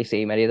sadly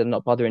see many of them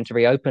not bothering to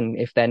reopen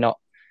if they're not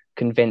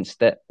convinced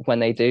that when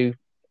they do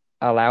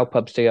allow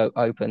pubs to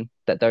open,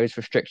 that those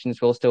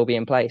restrictions will still be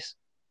in place.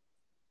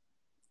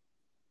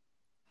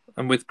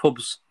 And with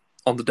pubs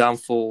on the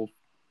downfall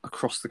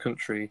across the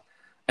country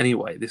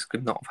anyway, this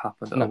could not have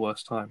happened at a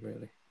worse time,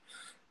 really.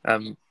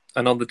 And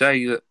on the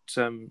day that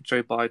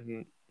Joe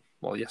Biden,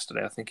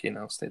 yesterday I think he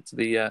announced it,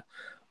 the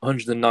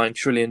 $109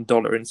 trillion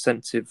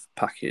incentive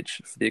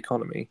package for the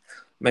economy,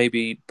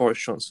 maybe Boris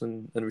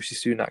Johnson and Rishi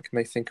Sunak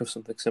may think of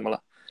something similar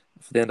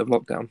for the end of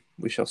lockdown.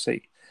 We shall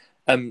see.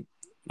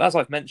 As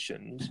I've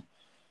mentioned,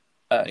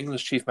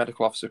 England's Chief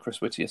Medical Officer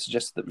Chris Whitty has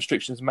suggested that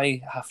restrictions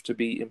may have to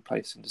be in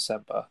place in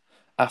December,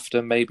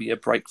 after maybe a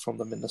break from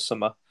them in the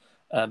summer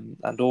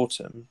and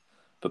autumn.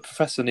 But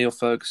Professor Neil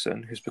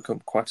Ferguson, who's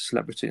become quite a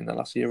celebrity in the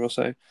last year or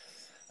so,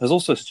 has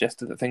also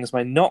suggested that things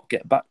may not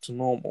get back to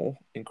normal,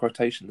 in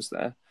quotations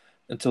there,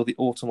 until the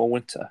autumn or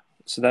winter.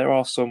 So there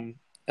are some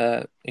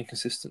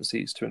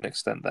inconsistencies to an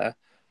extent there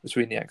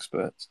between the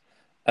experts.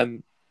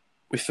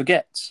 We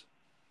forget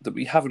that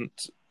we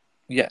haven't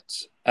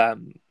yet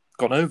gone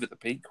over the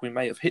peak. We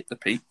may have hit the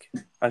peak,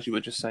 as you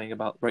were just saying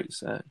about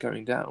rates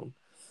going down.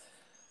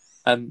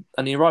 And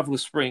the arrival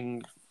of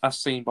spring, as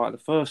seen by the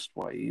first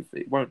wave,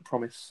 it won't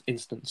promise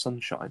instant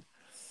sunshine.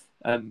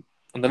 And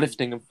the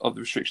lifting of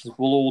the restrictions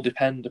will all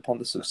depend upon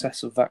the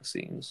success of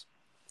vaccines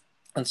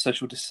and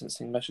social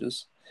distancing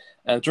measures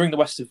during the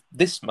rest of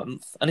this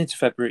month and into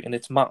February and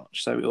into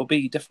March. So it will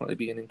definitely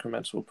be an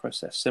incremental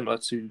process similar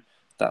to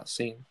that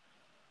seen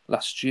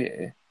last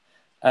year.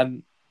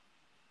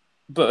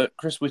 But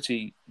Chris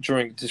Whitty,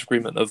 during a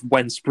disagreement of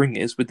when spring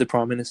is with the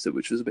Prime Minister,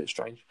 which was a bit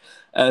strange,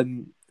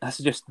 has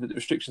suggested that the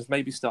restrictions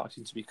may be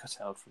starting to be cut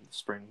out from the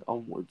spring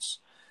onwards.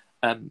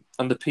 And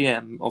the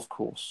PM, of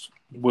course,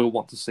 will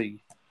want to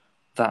see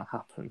that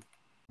happen.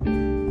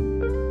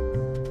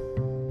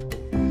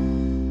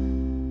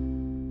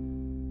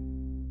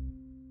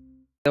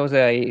 There was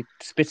a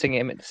spitting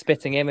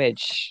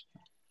image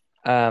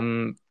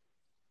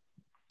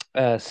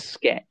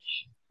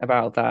sketch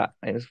about that.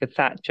 It was with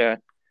Thatcher.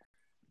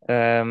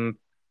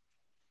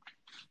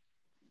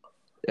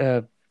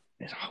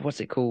 What's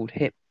it called?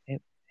 Hip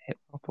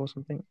hop or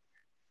something?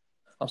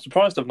 I'm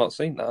surprised I've not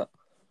seen that.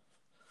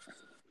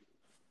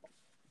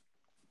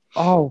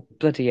 Oh,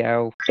 bloody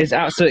hell. It's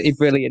absolutely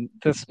brilliant.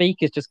 The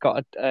speaker's just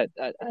got a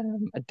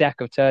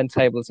deck of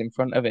turntables in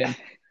front of him.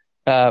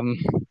 And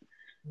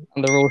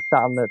they're all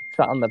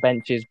sat on the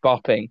benches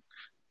bopping,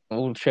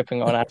 all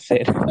tripping on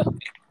acid.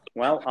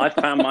 Well, I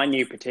found my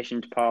new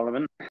petition to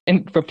Parliament.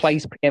 And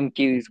replace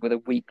PMQs with a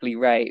weekly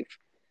rave.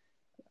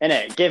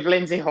 Innit? Give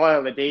Lindsay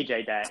Hoyle a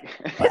DJ deck.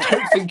 I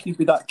don't think he'd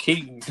be that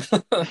keen.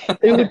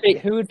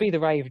 Who would be the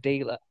rave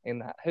dealer in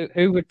that?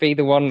 Who would be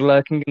the one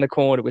lurking in the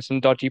corner with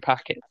some dodgy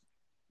packets?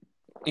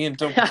 Ian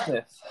Duncan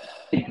Smith.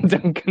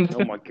 Duncan.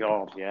 Oh my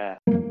god, yeah.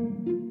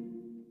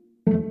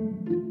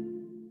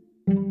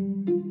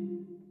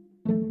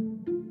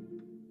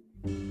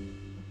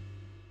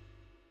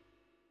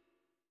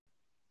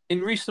 In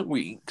recent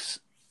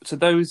weeks, to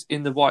those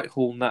in the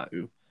Whitehall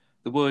know,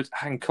 the word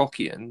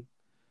Hancockian,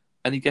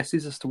 any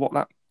guesses as to what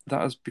that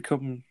has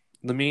become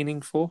the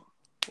meaning for,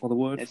 or the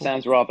word It for?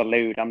 sounds rather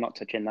lewd. I'm not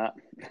touching that.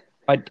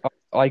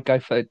 I'd go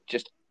for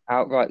just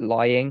outright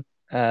lying,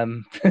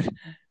 or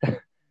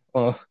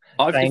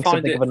I've saying defined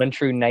something it. of an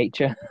untrue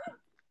nature.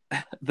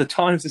 The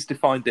Times has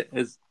defined it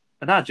as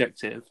an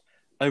adjective,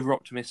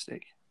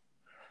 over-optimistic.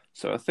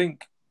 So I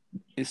think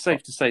it's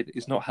safe to say that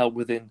it's not held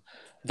within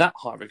that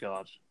high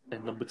regard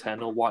in Number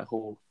 10 or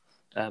Whitehall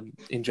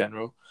in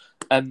general.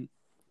 And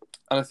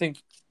I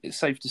think it's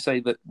safe to say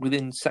that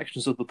within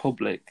sections of the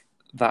public,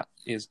 that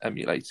is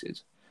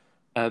emulated.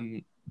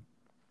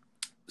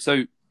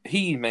 So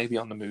he may be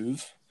on the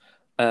move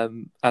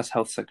as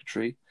Health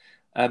Secretary.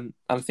 And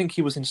I think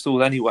he was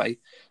installed anyway,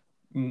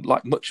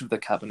 like much of the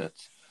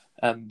cabinet,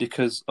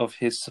 because of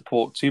his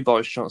support to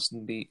Boris Johnson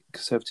in the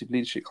Conservative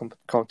leadership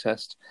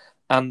contest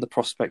and the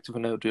prospect of a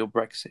no-deal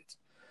Brexit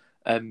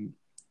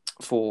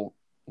for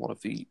one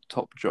of the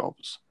top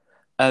jobs.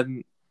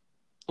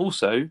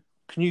 Also,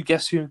 can you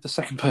guess who the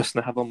second person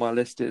I have on my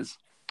list is?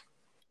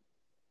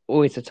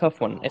 Oh, it's a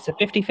tough one. It's a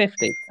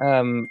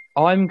 50-50.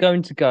 I'm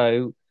going to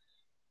go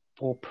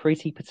for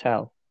Priti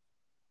Patel.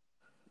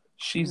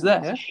 She's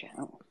That's there. a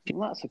shout.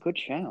 Well, that's a good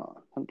shout.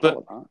 I hadn't But-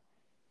 thought of that.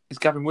 It's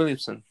Gavin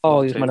Williamson.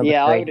 Oh, he's my number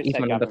Yeah, I three. would have He's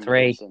said my number Gavin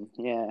three.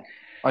 Williamson. Yeah.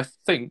 I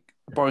think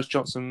Boris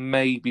Johnson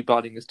may be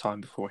biding his time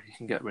before he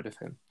can get rid of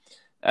him.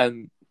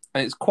 And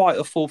it's quite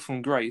a fall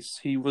from grace.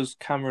 He was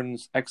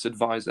Cameron's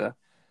ex-advisor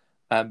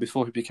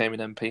before he became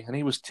an MP, and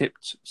he was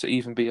tipped to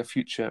even be a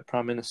future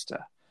Prime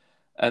Minister.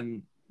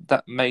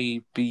 That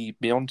may be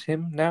beyond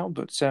him now,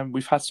 but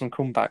we've had some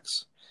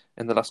comebacks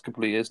in the last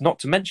couple of years, not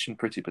to mention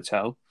Priti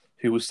Patel,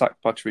 who was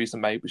sacked by Theresa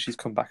May, but she's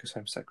come back as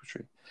Home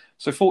Secretary.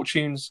 So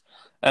fortunes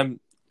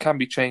can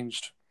be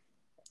changed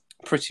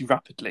pretty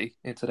rapidly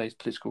in today's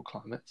political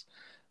climate.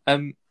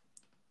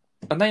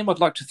 A name I'd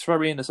like to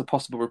throw in as a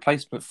possible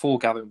replacement for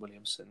Gavin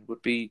Williamson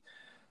would be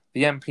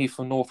the MP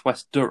for North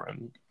West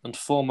Durham and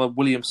former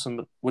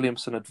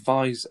Williamson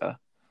advisor,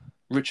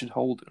 Richard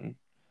Holden.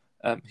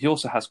 He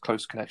also has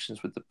close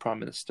connections with the Prime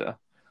Minister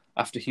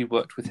after he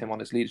worked with him on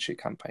his leadership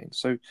campaign.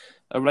 So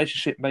a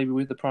relationship maybe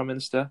with the Prime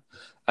Minister,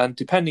 and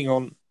depending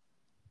on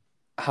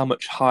how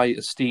much high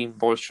esteem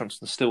Boris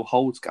Johnson still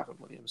holds Gavin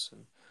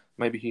Williamson,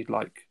 maybe he'd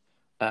like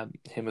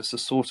him as a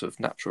sort of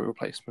natural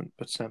replacement,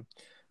 but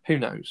who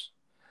knows?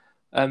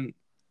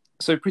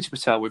 So Priti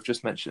Patel, we've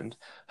just mentioned.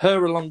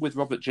 Her, along with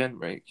Robert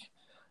Jenrick,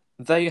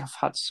 they have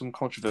had some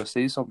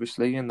controversies,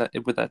 obviously,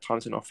 with their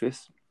times in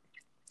office.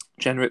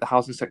 Jenrick, the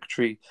housing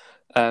secretary,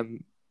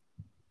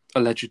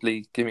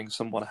 allegedly giving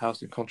someone a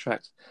housing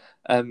contract,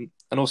 and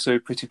also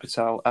Priti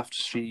Patel after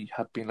she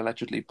had been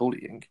allegedly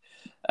bullying.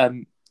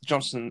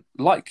 Johnson,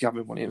 like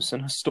Gavin Williamson,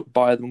 has stuck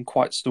by them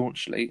quite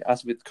staunchly,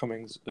 as with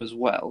Cummings as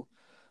well.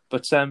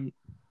 But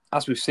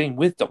as we've seen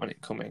with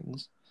Dominic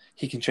Cummings,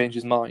 he can change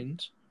his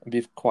mind and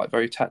be quite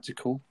very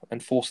tactical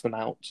and force them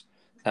out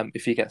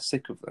if he gets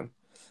sick of them.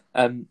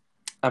 And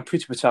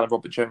Priti Patel and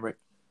Robert Jenrick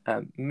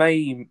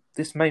may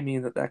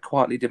mean that they're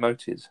quietly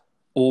demoted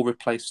or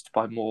replaced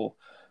by more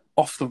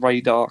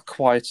off-the-radar,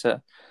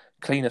 quieter,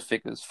 cleaner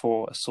figures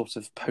for a sort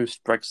of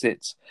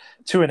post-Brexit,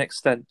 to an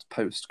extent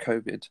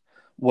post-COVID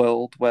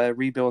world where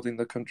rebuilding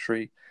the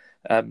country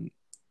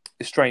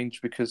is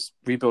strange because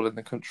rebuilding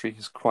the country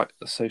is quite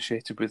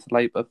associated with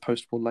Labour,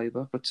 post-war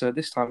Labour, but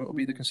this time it will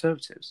be the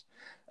Conservatives.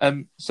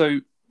 So,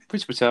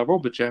 Priti Patel,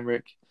 Robert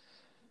Jenrick,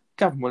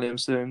 Gavin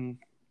Williamson,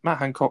 Matt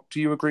Hancock, do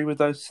you agree with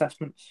those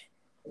assessments?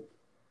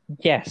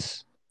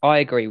 Yes, I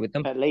agree with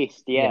them. At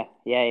least, yeah.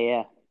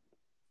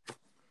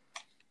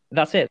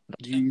 That's it.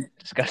 Do you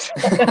Discuss.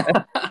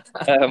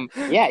 No,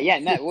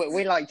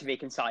 we like to be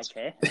concise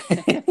here.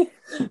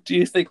 Do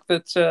you think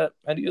that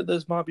any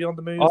others might be on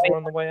the move or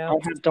on the way I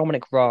out? have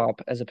Dominic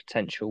Raab as a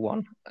potential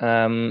one.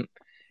 I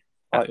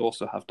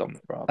also have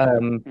Dominic Raab.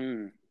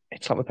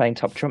 It's like we're playing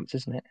top trumps,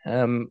 isn't it?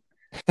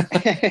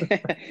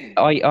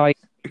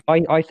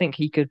 I think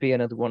he could be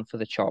another one for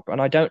the chop, and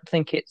I don't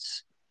think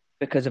it's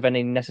because of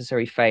any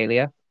necessary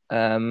failure.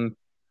 But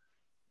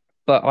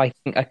I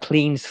think a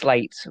clean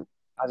slate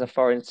as a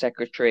foreign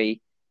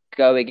secretary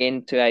going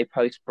into a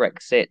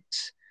post-Brexit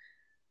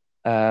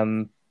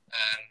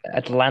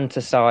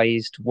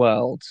Atlanta-sized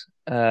world,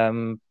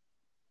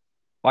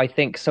 I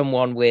think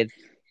someone with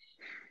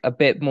a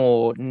bit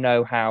more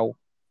know-how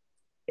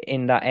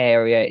in that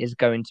area is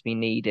going to be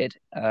needed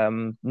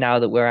now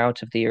that we're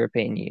out of the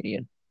European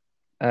Union.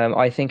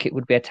 I think it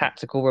would be a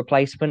tactical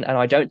replacement, and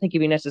I don't think he'd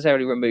be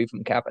necessarily removed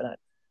from cabinet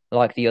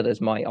like the others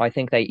might. I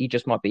think he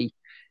just might be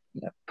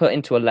put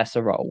into a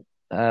lesser role.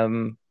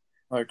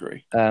 I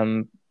agree.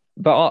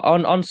 But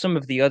on some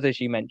of the others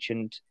you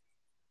mentioned,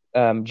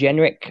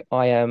 Jenrick,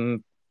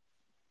 I'm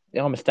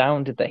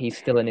astounded that he's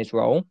still in his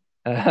role.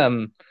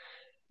 After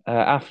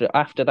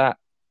that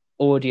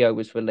audio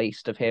was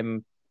released of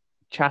him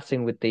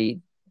chatting with the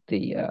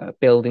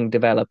building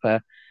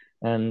developer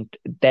and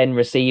then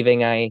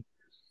receiving a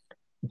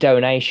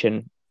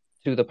donation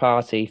to the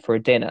party for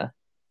a dinner,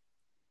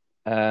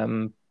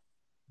 then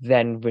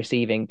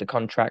receiving the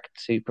contract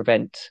to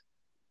prevent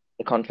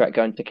the contract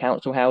going to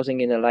council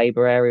housing in a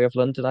Labour area of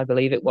London, I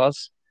believe it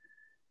was.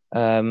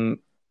 That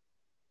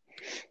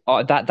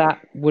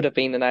would have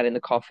been the nail in the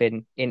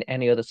coffin in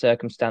any other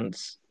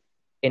circumstance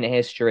in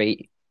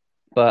history,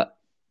 but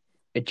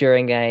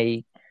during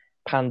a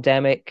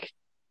pandemic,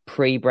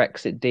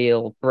 pre-Brexit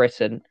deal,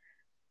 Britain,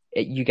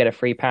 you get a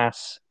free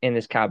pass in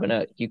this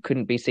cabinet. You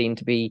couldn't be seen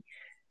to be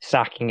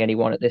sacking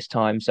anyone at this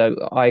time.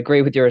 So I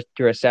agree with your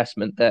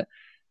assessment that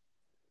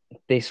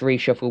this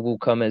reshuffle will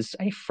come as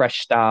a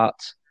fresh start.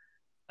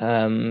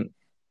 Moving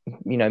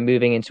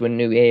into a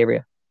new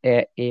era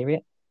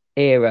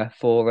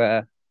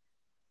for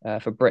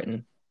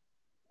Britain.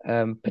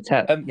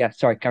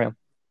 Sorry, carry on.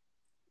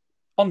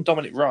 On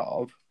Dominic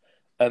Raab,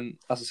 as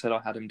I said,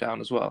 I had him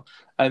down as well.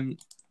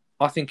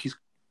 I think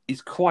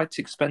he's quite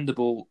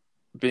expendable,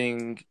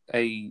 being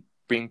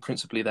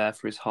principally there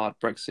for his hard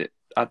Brexit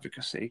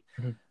advocacy.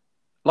 Mm-hmm.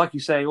 Like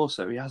you say,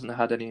 also he hasn't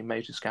had any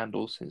major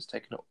scandals since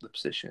taking up the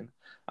position,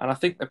 and I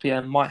think the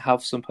PM might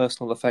have some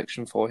personal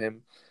affection for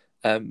him,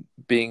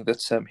 being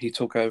that he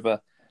took over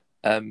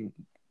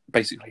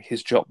basically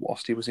his job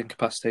whilst he was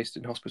incapacitated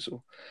in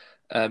hospital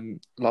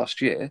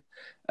last year.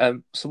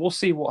 So we'll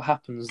see what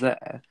happens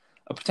there.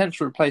 A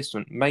potential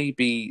replacement may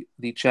be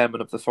the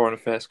chairman of the Foreign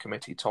Affairs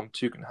Committee, Tom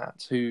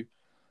Tugendhat, who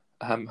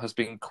has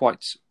been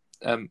quite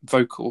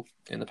vocal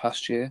in the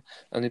past year,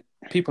 and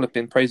people have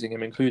been praising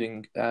him,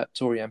 including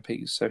Tory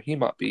MPs. So he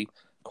might be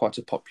quite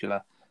a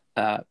popular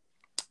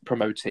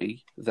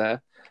promotee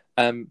there.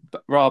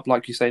 But Raab,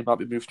 like you say, might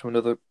be moved to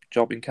another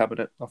job in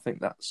cabinet. I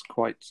think that's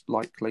quite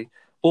likely.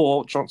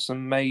 Or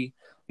Johnson may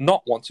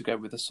not want to go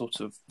with a sort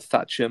of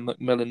Thatcher,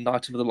 Macmillan,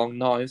 Knight of the Long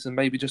Knives, and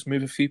maybe just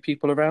move a few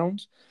people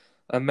around,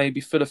 and maybe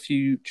fill a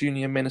few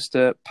junior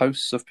minister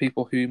posts of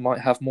people who might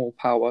have more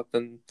power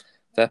than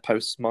their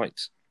posts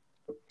might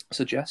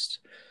suggest.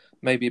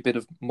 Maybe a bit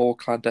of more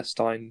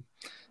clandestine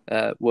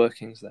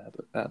workings there,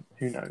 but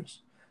who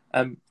knows?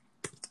 An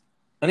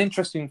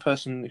interesting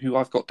person who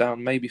I've got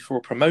down maybe for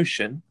a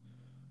promotion,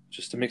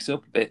 just to mix it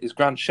up a bit, is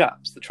Grant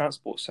Shapps, the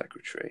Transport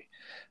Secretary.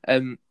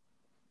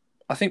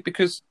 I think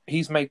because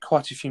he's made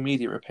quite a few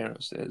media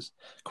appearances,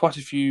 quite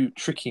a few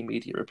tricky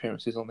media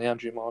appearances on the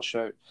Andrew Marr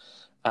Show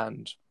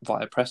and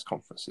via press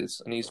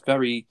conferences, and he's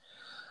very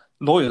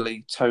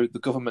loyally towed the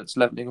government's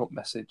levelling up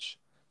message,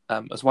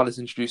 as well as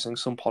introducing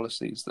some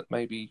policies that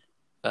maybe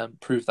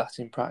prove that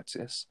in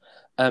practice.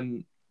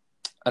 And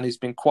he's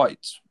been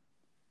quite,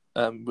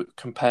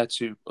 compared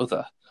to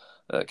other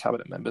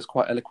cabinet members,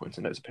 quite eloquent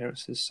in those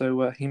appearances.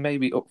 So he may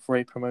be up for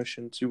a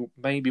promotion to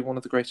maybe one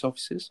of the great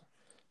offices.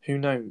 Who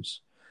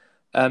knows?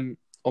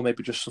 Or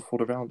maybe just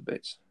shuffled around a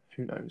bit.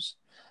 Who knows?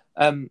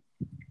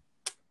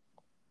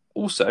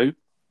 Also,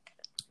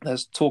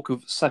 there's talk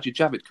of Sajid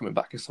Javid coming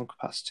back in some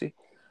capacity.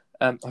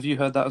 Have you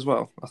heard that as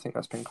well? I think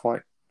that's been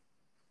quite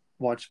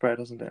widespread,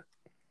 hasn't it?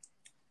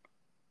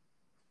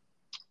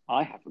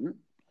 I haven't.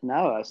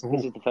 No, this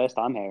is the first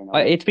I'm hearing of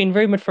It's been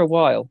rumoured for a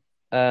while.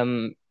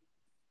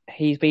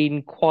 He's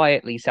been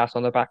quietly sat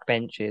on the back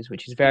benches,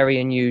 which is very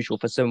unusual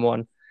for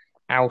someone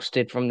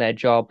ousted from their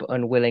job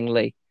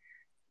unwillingly,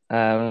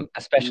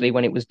 especially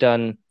when it was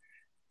done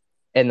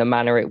in the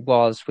manner it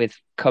was, with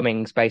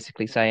Cummings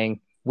basically saying,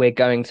 we're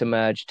going to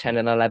merge 10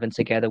 and 11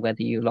 together,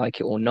 whether you like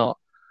it or not.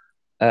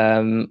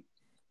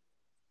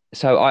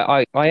 So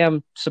I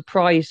am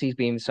surprised he's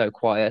been so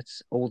quiet,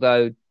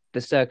 although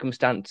the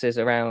circumstances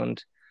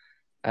around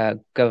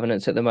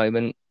governance at the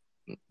moment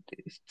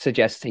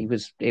suggests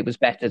it was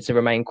better to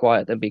remain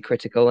quiet than be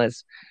critical,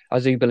 as I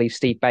do believe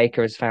Steve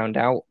Baker has found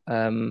out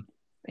in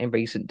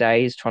recent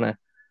days, trying to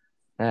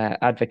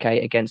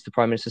advocate against the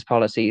Prime Minister's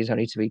policies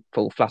only to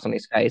fall flat on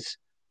his face.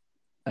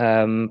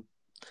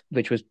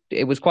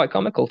 It was quite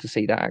comical to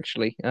see that,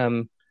 actually.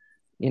 I'm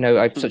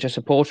such a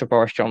supporter of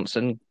Boris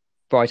Johnson,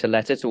 write a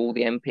letter to all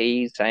the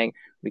MPs saying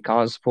we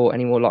can't support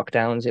any more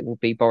lockdowns, it will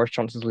be Boris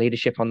Johnson's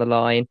leadership on the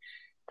line,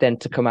 then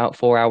to come out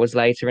 4 hours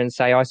later and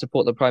say I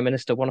support the Prime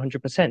Minister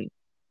 100%.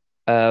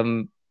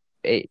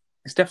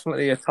 It's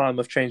definitely a time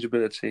of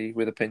changeability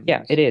with opinions.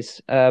 Yeah, it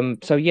is.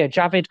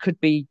 Javid could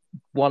be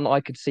one I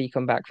could see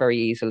come back very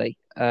easily.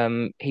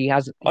 I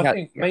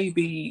think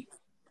maybe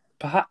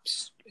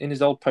perhaps in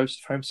his old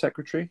post of Home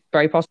Secretary.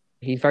 Very possible.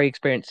 He's very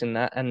experienced in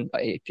that, and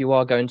if you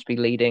are going to be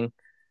leading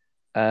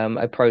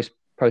a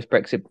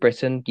post-Brexit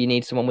Britain, you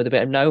need someone with a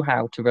bit of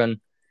know-how to run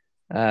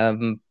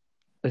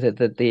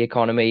the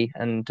economy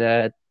and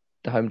the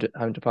home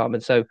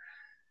department. So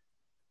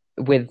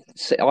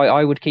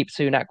I would keep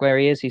Sunak where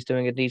he is. He's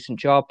doing a decent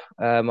job.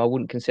 I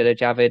wouldn't consider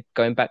Javid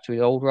going back to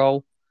his old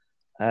role.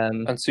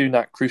 And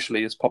Sunak,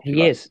 crucially, is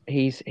popular.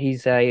 He is.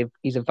 He's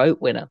a vote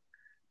winner,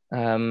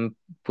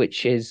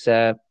 which is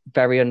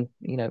very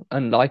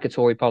unlike a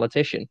Tory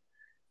politician.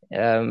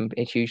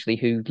 It's usually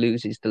who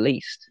loses the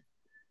least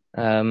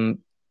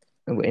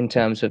in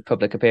terms of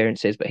public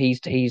appearances, but he's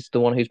the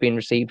one who's been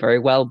received very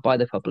well by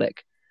the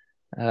public.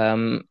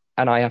 And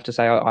I have to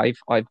say,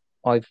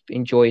 I've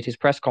enjoyed his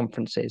press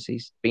conferences.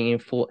 He's been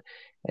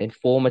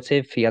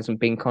informative. He hasn't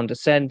been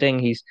condescending.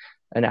 He's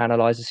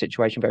analysed the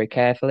situation very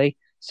carefully.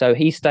 So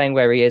he's staying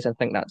where he is. I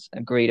think that's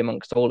agreed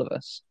amongst all of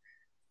us.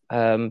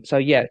 Plus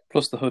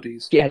the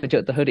hoodies. Yeah, the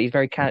hoodies,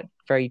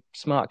 very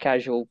smart,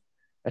 casual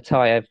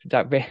attire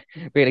that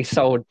really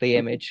sold the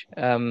image.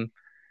 Him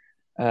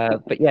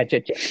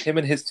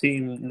and his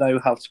team know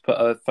how to put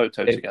a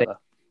photo together.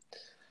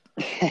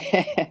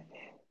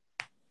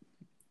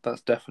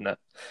 That's definite.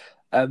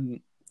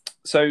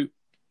 So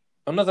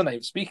another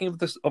name. Speaking of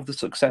the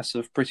success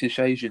of British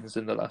Asians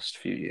in the last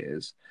few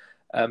years,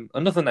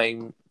 another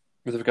name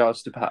with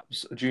regards to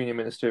perhaps a junior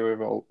ministerial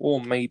role or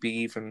maybe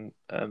even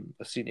a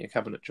senior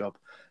cabinet job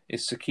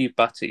is Saqib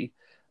Bhatti.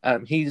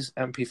 He's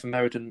MP for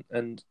Meriden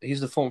and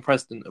he's the former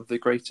president of the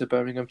Greater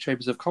Birmingham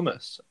Chambers of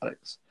Commerce,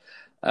 Alex.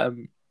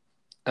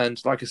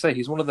 And like I say,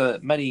 he's one of the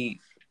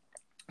many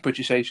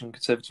British Asian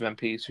Conservative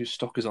MPs whose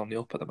stock is on the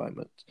up at the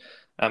moment.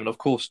 And of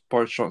course,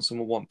 Boris Johnson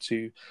will want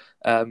to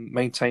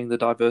maintain the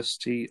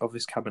diversity of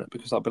his cabinet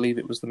because I believe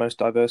it was the most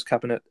diverse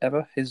cabinet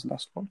ever, his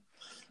last one,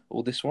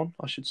 or this one,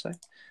 I should say.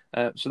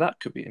 So that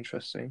could be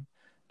interesting.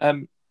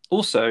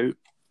 Also,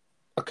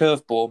 a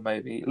curveball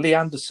maybe, Lee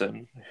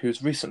Anderson,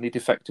 who's recently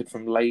defected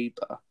from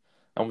Labour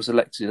and was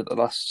elected at the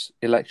last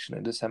election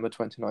in December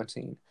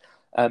 2019.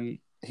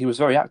 He was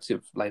a very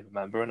active Labour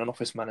member and an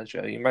office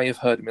manager. You may have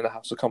heard him in the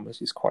House of Commons.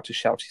 He's quite a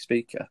shouty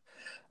speaker.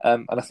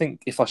 And I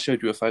think if I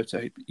showed you a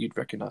photo, you'd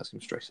recognise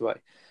him straight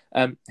away.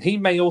 He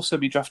may also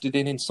be drafted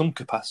in some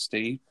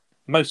capacity,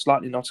 most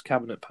likely not a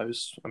cabinet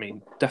post. I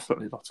mean,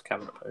 definitely not a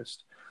cabinet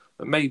post,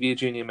 but maybe a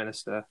junior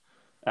minister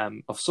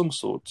of some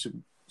sort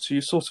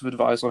to sort of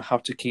advise on how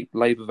to keep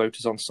Labour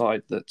voters on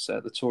side that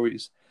the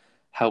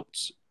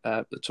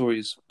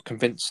Tories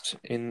convinced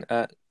in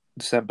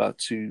December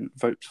to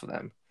vote for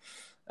them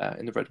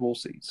in the Red Wall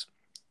seats.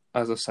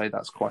 As I say,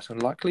 that's quite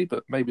unlikely,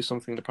 but maybe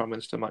something the Prime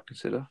Minister might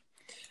consider.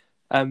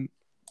 So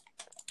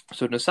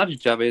Sajid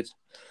Javid,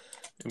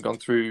 we've gone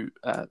through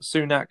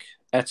Sunak,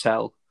 et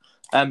al.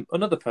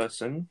 Another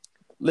person,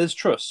 Liz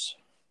Truss,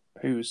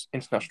 who's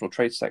International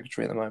Trade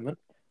Secretary at the moment.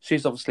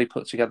 She's obviously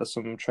put together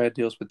some trade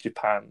deals with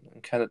Japan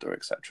and Canada,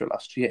 etc.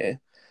 last year.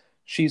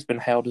 She's been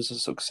hailed as a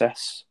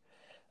success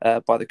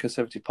by the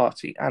Conservative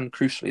Party and,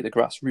 crucially, the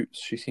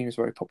grassroots. She seems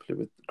very popular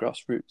with the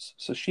grassroots.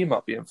 So she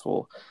might be in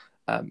for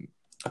a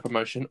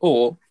promotion,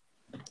 or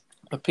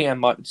a PM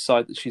might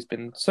decide that she's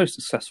been so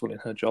successful in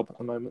her job at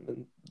the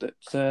moment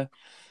that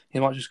he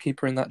might just keep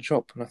her in that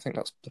job. And I think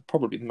that's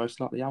probably the most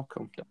likely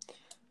outcome.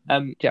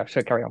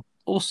 So carry on.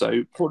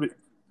 Also, probably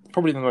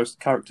the most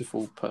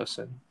characterful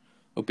person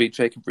would be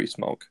Jacob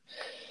Rees-Mogg.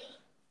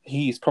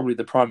 He's probably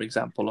the prime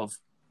example of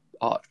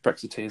arch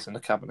Brexiteers in the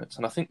cabinet,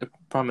 and I think the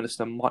Prime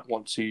Minister might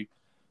want to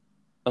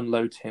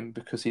unload him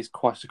because he's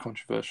quite a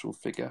controversial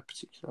figure,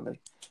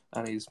 particularly,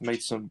 and he's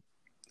made some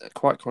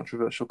quite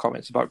controversial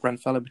comments about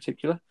Grenfell in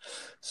particular.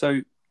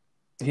 So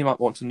he might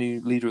want a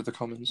new leader of the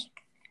Commons.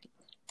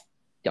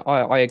 Yeah,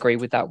 I agree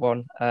with that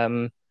one.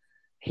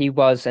 He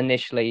was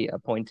initially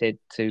appointed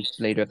to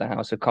leader of the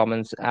House of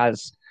Commons,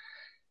 as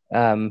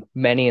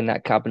many in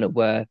that cabinet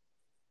were,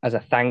 as a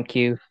thank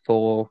you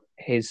for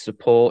his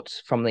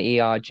support from the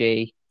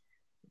ERG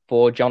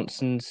for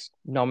Johnson's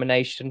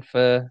nomination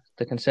for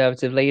the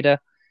Conservative leader.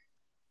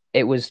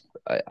 It was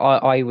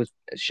I was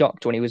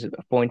shocked when he was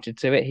appointed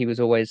to it. He was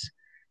always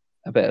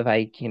a bit of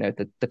a,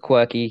 the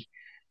quirky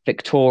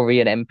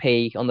Victorian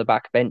MP on the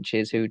back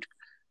benches who'd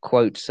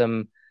quote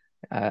some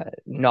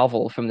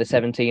novel from the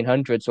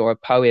 1700s or a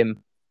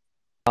poem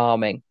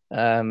farming.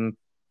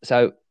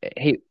 So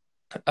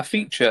a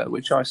feature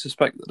which I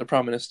suspect that the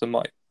Prime Minister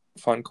might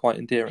find quite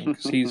endearing,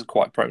 because he's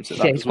quite prone to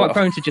that. Yeah, he's quite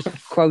prone to just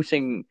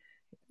quoting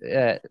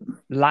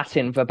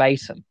Latin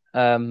verbatim.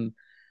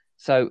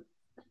 So,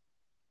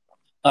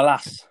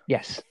 alas,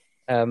 yes,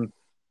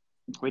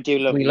 we do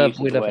love we the love use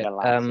of the word it.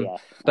 alas, yeah.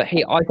 But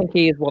I think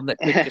he is one that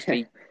could just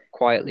be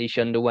quietly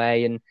shunned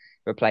away and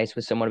replaced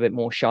with someone a bit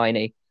more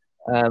shiny.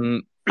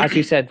 As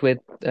you said with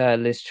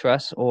Liz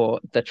Truss, or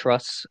the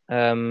Truss,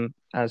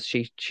 as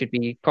she should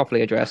be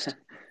properly addressed.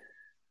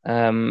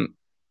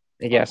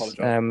 Yes,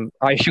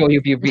 I assure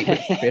you'll be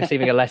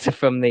receiving a letter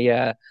from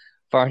the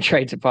Foreign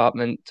Trade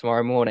Department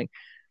tomorrow morning.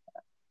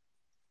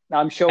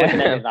 I'm sure we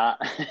can edit that.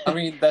 I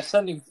mean, they're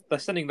sending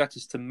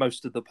letters to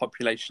most of the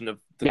population of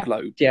the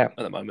globe at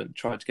the moment,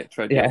 trying to get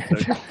trade.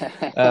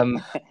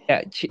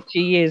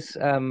 She is.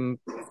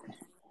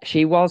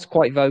 She was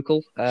quite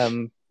vocal,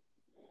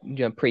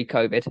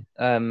 pre-COVID,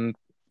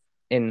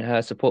 in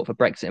her support for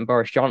Brexit and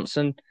Boris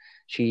Johnson.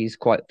 She's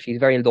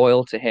very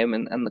loyal to him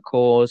and the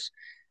cause,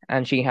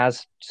 and she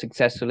has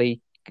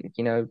successfully,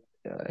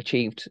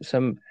 achieved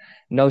some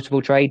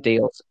notable trade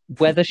deals.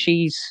 Whether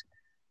she's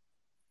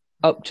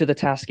up to the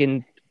task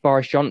in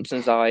Boris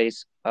Johnson's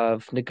eyes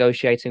of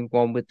negotiating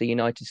one with the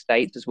United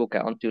States, as we'll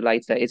get onto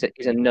later, is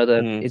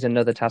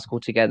another task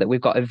altogether. We've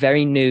got a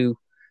very new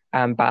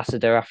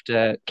ambassador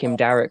after Kim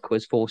Darroch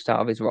was forced out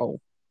of his role,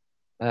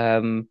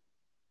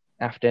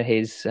 after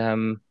his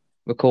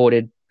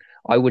recorded,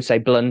 I would say,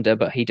 blunder,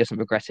 but he doesn't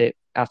regret it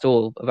at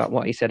all about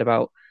what he said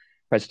about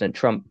President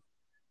Trump,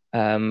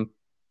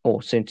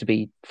 or soon to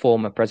be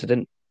former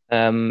president.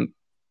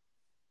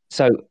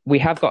 So we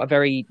have got a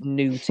very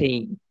new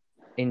team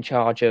in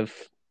charge of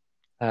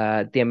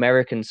the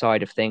American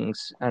side of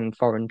things and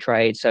foreign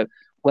trade. So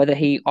whether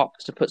he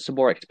opts to put some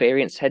more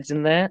experienced heads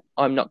in there,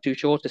 I'm not too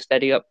sure, to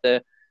steady up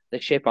the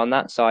ship on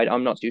that side.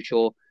 I'm not too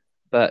sure,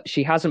 but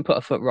she hasn't put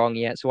a foot wrong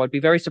yet. So I'd be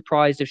very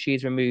surprised if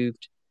she's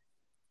removed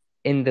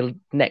in the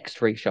next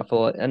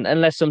reshuffle, and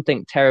unless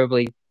something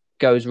terribly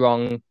goes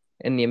wrong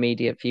in the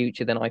immediate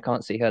future, then I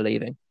can't see her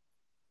leaving.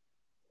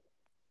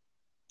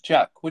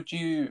 Jack, would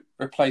you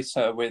replace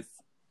her with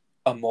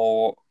a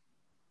more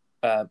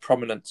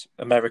prominent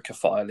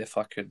America-phile, if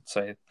I could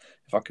say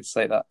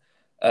that,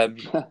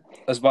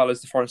 as well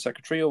as the Foreign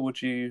Secretary, or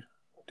would you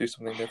do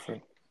something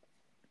different?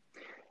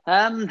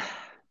 I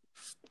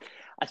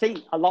think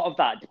a lot of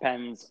that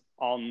depends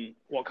on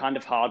what kind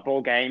of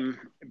hardball game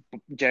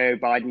Joe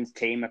Biden's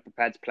team are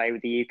prepared to play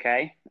with the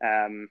UK.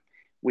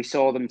 We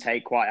saw them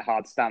take quite a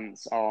hard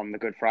stance on the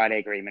Good Friday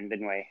Agreement,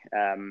 didn't we?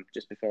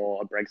 Just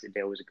before a Brexit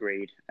deal was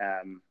agreed.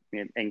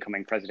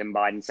 Incoming President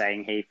Biden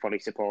saying he fully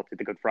supported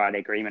the Good Friday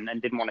Agreement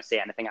and didn't want to see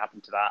anything happen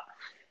to that.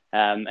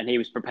 And he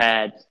was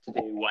prepared to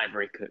do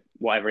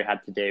whatever he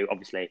had to do.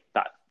 Obviously,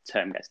 that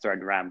term gets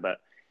thrown around, but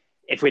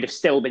if we'd have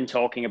still been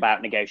talking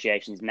about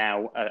negotiations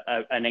now,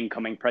 an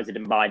incoming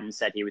President Biden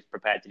said he was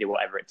prepared to do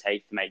whatever it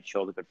takes to make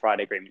sure the Good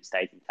Friday Agreement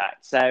stays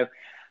intact. So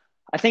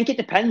I think it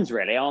depends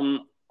really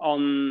on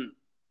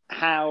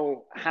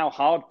how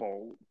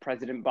hardball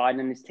President Biden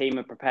and his team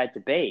are prepared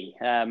to be.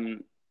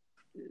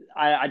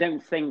 I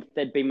don't think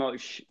there'd be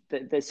much.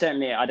 There's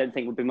certainly, I don't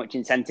think would be much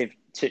incentive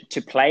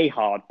to play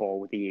hardball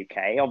with the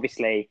UK.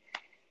 Obviously,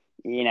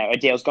 a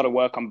deal's got to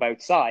work on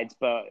both sides,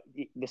 but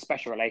the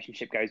special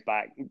relationship goes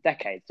back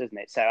decades, doesn't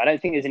it? So I don't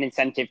think there's an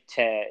incentive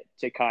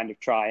to kind of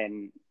try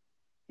and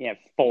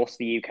force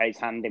the UK's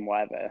hand in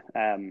whatever,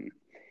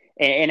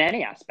 in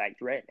any aspect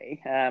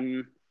really.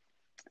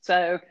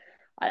 So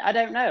I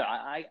don't know.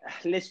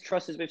 Liz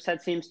Truss, as we've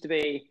said, seems to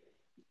be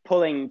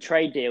pulling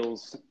trade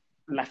deals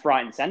left,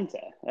 right, and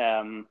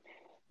centre.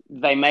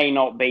 They may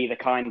not be the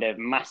kind of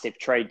massive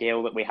trade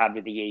deal that we had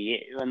with the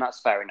EU, and that's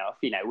fair enough.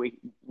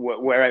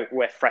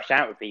 We're fresh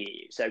out of the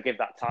EU, so give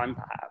that time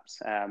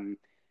perhaps.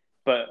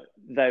 But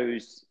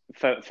those,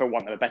 for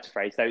want of a better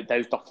phrase,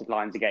 those dotted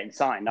lines are getting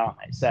signed, aren't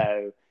they?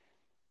 So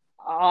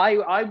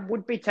I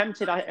would be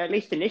tempted, at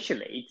least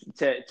initially,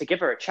 to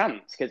give her a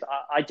chance, because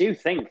I do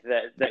think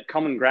that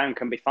common ground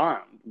can be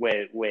found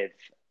with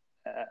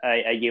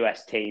a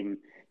US team,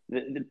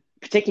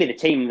 particularly the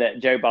team that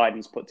Joe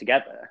Biden's put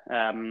together.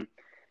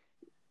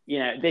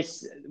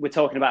 this we're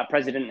talking about a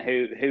president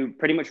who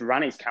pretty much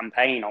ran his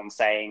campaign on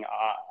saying,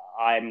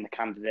 I'm the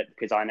candidate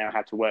because I know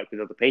how to work with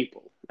other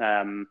people.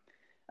 And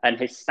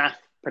his staff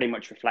pretty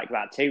much reflect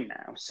that too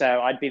now.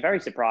 So I'd be very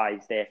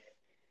surprised if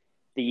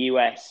the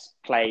US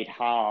played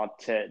hard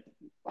to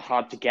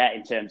get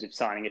in terms of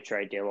signing a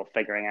trade deal or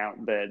figuring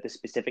out the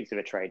specifics of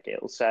a trade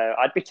deal. So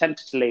I'd be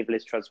tempted to leave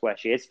Liz Truss where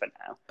she is for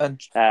now. And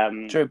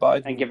Joe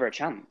Biden, and give her a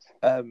chance.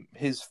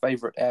 His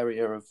favourite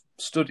area of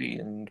study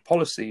and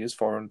policy is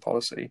foreign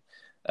policy.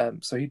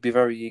 So he'd be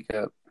very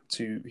eager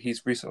to.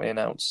 He's recently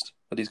announced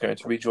that he's going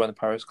to rejoin the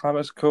Paris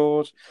Climate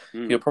Accord.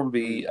 He'll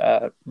probably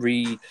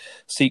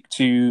seek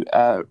to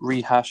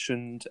rehash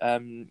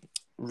and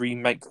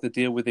remake the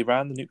deal with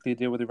Iran, the nuclear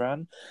deal with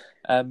Iran.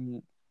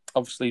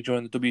 Obviously,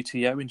 join the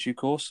WTO in due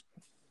course.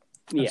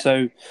 Yeah.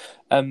 So,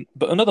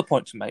 but another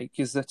point to make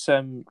is that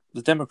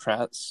the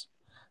Democrats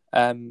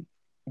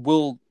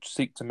will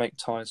seek to make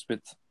ties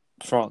with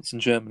France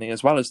and Germany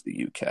as well as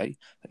the UK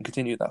and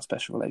continue that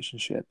special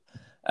relationship.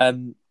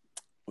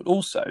 But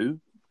also,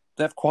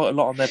 they have quite a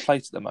lot on their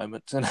plate at the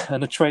moment,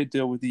 and a trade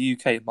deal with the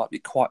UK might be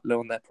quite low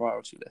on their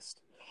priority list.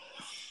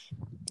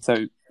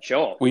 So,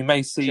 we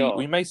may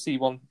see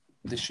one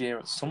this year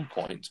at some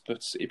point,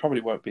 but it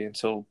probably won't be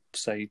until,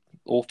 say,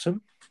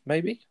 autumn,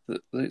 maybe, that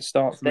it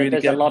starts really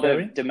getting There's a lot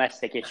going. of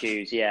domestic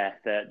issues,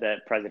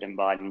 that President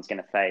Biden's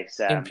going to face.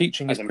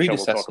 Impeaching his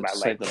predecessor, to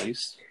say the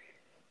least.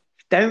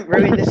 Don't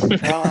ruin the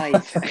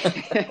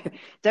surprise.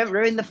 Don't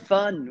ruin the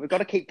fun. We've got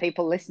to keep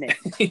people listening.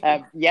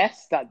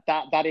 Yes,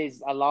 that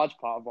is a large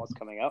part of what's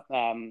coming up.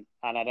 And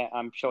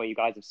I'm sure you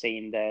guys have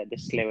seen the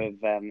slew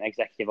of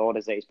executive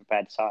orders that he's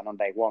prepared to sign on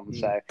day one.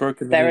 So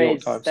there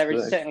is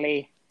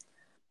certainly...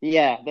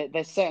 Yeah,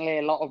 there's certainly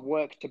a lot of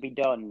work to be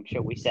done,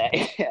 shall we say,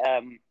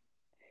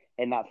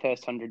 in that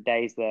first 100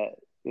 days that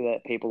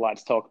people like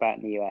to talk about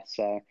in the US.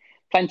 So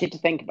plenty to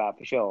think about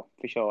for sure.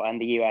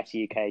 And the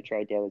US-UK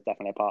trade deal is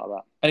definitely a part of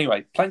that.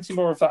 Anyway, plenty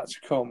more of that to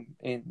come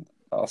in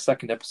our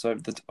second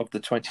episode of the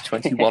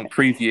 2021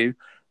 preview,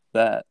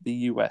 the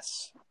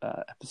US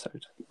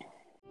episode.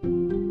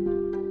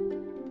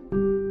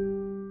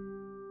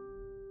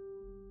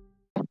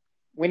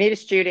 We need a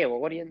studio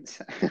audience.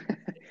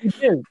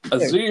 A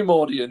Zoom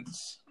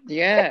audience.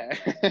 Yeah.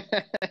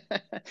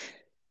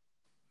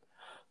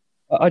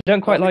 I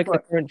don't quite like the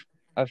current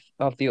of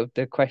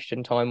the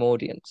question time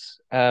audience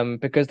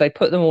because they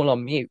put them all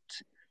on mute.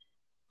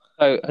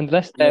 So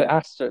unless they're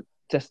asked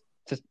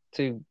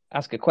to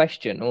ask a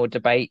question or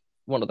debate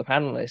one of the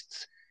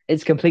panelists,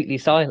 it's completely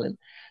silent.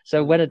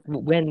 So when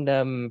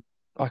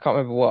I can't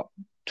remember what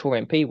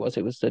Tory MP was,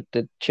 it was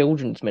the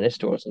children's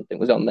minister or something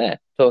was on there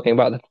talking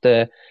about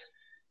the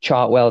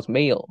Chartwell's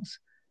meals.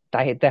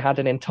 They had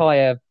an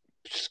entire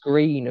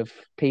screen of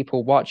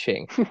people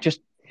watching, just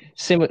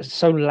so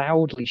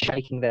loudly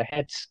shaking their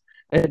heads.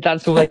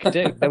 That's all they could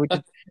do. They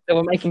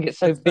were making it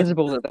so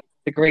visible that they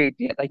agreed,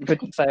 yet they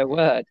couldn't say a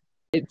word.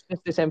 It's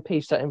just this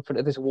MP sat in front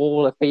of this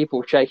wall of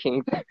people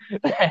shaking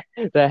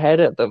their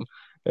head at them.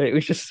 It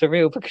was just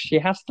surreal because she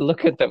has to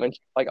look at them and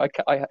like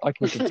I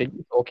can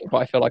continue talking, but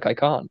I feel like I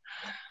can't.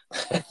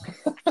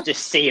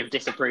 Just sea of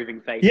disapproving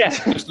faces. Yeah,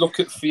 just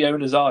look at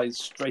Fiona's eyes,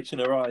 straight in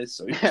her eyes,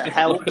 so you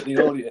can look at the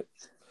audience.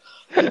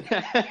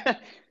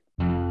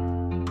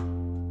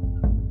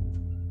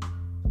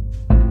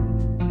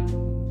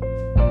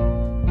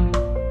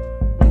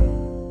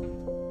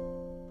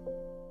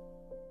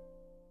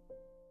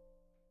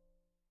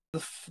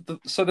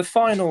 So the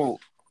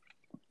final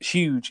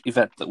huge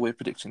event that we're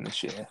predicting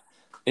this year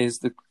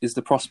is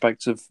the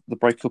prospect of the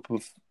breakup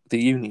of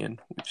the Union,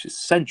 which is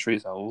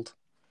centuries old,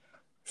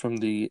 from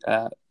the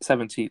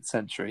 17th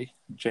century,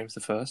 James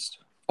I,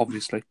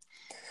 obviously.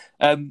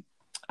 And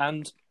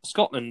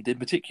Scotland in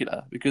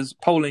particular, because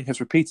polling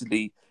has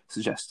repeatedly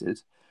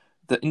suggested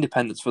that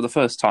independence for the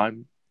first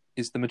time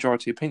is the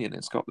majority opinion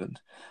in Scotland.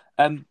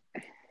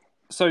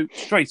 So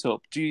straight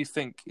up, do you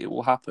think it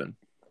will happen?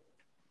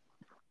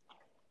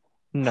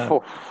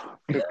 No. Oh,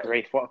 good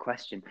grief, what a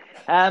question.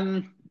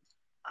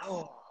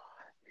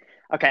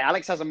 Okay,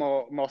 Alex has a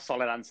more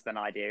solid answer than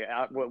I do.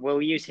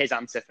 We'll use his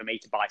answer for me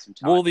to buy some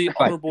time. Will the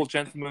honourable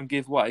gentleman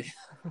give way?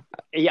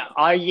 Yeah,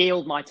 I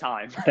yield my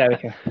time. There we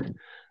go.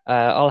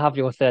 I'll have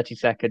your 30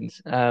 seconds.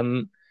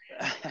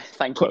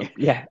 Thank you.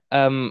 Yeah.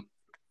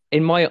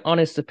 In my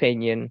honest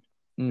opinion,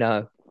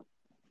 no.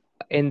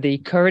 In the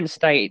current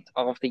state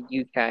of the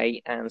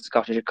UK and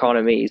Scottish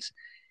economies,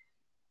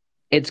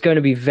 it's going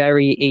to be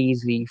very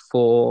easy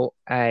for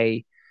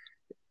a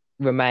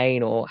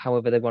Remain, or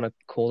however they want to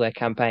call their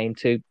campaign,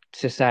 to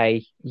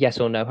say yes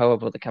or no,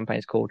 however the campaign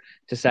is called,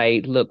 to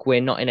say, look, we're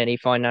not in any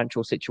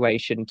financial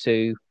situation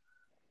to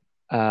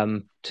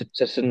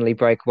suddenly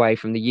break away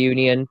from the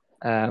union.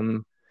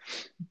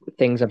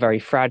 Things are very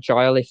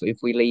fragile. If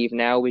we leave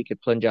now, we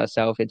could plunge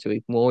ourselves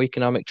into more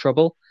economic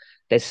trouble.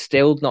 There's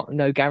still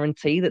no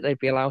guarantee that they'd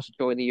be allowed to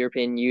join the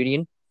European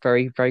Union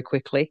very, very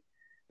quickly,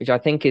 which I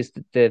think is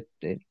the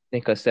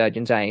Nicola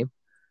Sturgeon's aim.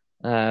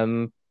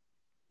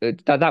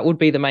 That would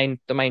be the main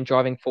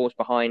driving force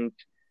behind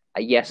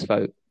a yes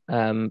vote.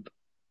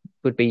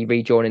 would be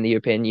rejoining the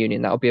European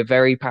Union. That would be a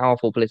very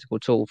powerful political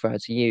tool for her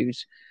to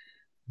use.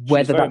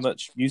 She's very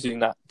much using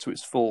that to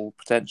its full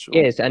potential.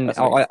 Yes, and as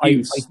an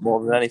excuse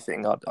more than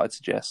anything, I'd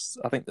suggest.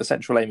 I think the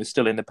central aim is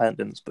still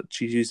independence, but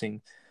she's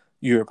using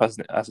Europe as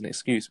an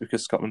excuse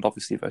because Scotland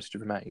obviously voted to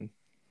remain.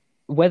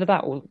 Whether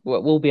that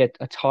will be a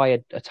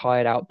tired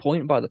out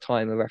point by the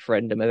time a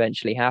referendum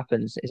eventually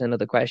happens is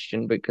another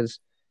question, because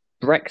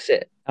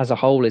Brexit as a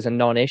whole is a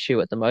non-issue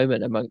at the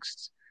moment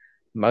amongst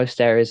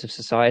most areas of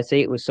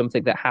society. It was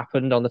something that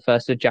happened on the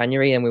 1st of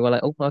January, and we were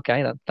like, "Oh,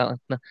 okay,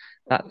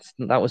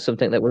 that was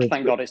something that was."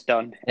 Thank God it's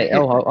done.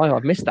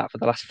 I've missed that for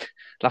the last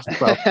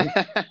 12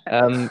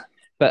 months.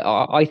 But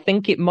I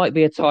think it might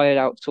be a tired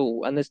out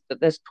tool, and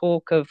there's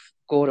talk of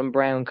Gordon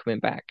Brown coming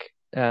back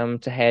to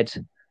head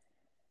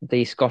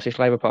the Scottish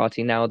Labour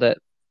Party now that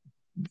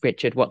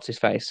Richard what's his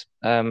face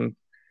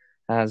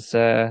has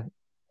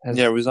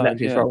resigned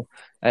his role.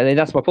 And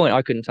that's my point.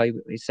 I couldn't tell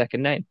you his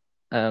second name.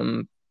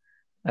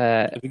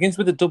 It begins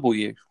with a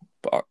W,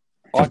 but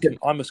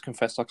I must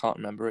confess I can't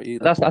remember it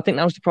either. I think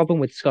that was the problem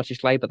with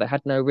Scottish Labour. They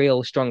had no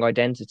real strong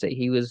identity.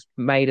 He was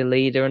made a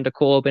leader under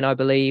Corbyn, I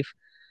believe.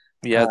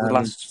 Yeah, the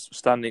last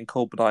standing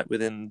Corbynite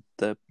within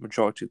the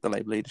majority of the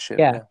Labour leadership.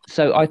 Yeah.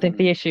 So I think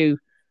the issue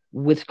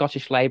with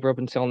Scottish Labour up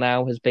until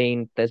now has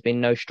been there's been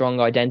no strong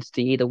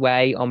identity either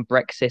way on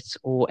Brexit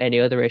or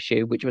any other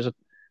issue, which was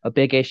a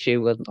big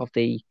issue of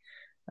the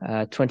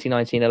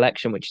 2019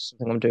 election, which is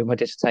something I'm doing my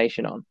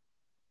dissertation on.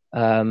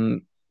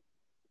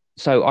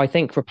 So I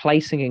think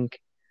replacing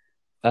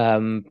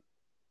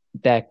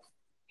their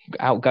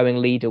outgoing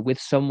leader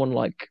with someone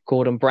like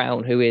Gordon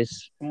Brown, who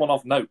is someone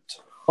of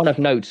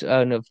note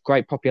and of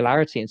great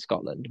popularity in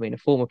Scotland. I mean, a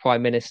former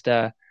prime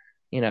minister,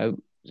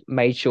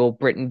 made sure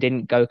Britain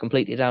didn't go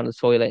completely down the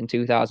toilet in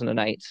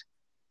 2008.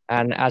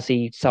 And as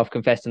he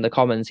self-confessed in the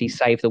Commons, he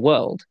saved the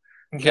world.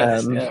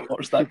 Yes,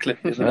 watch that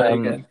clip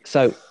again.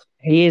 So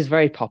he is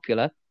very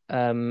popular,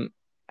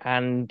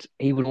 and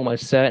he would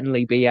almost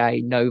certainly be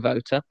a no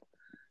voter.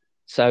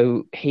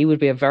 So he would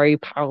be a very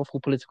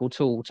powerful political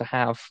tool to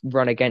have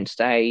run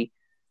against a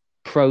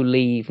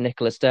pro-Leave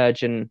Nicola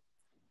Sturgeon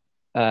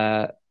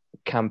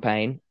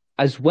campaign,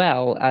 as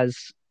well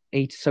as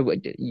so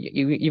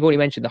you've already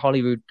mentioned the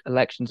Holyrood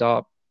elections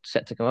are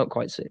set to come up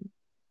quite soon.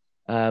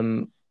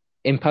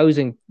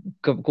 Imposing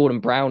Gordon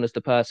Brown as the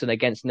person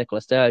against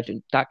Nicola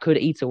Sturgeon, that could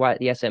eat away at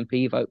the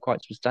SNP vote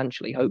quite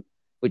substantially,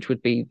 which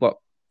would be what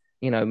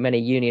many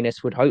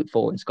unionists would hope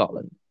for in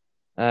Scotland.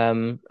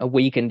 A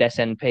weakened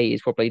SNP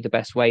is probably the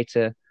best way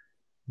to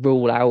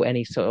rule out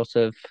any sort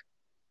of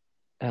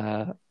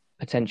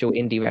potential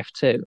Indie Ref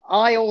 2.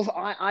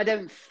 I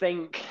don't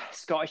think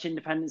Scottish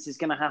independence is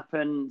going to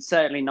happen.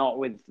 Certainly not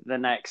with the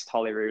next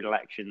Holyrood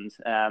elections.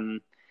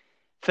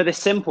 For the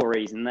simple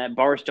reason that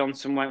Boris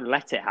Johnson won't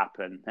let it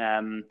happen.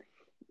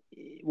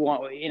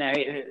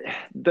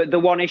 The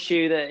one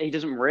issue that he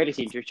doesn't really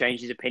seem to have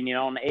changed his opinion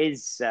on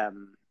is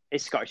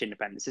Scottish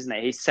independence, isn't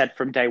it? He said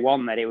from day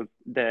one that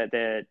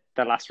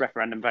the last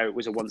referendum vote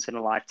was a once in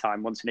a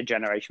lifetime, once in a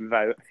generation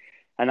vote,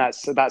 and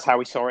that's how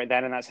we saw it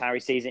then, and that's how he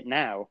sees it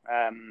now.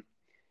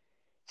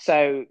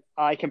 So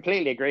I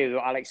completely agree with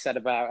what Alex said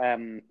about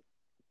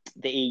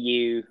the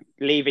EU.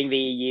 Leaving the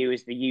EU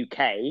as the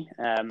UK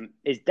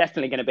is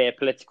definitely going to be a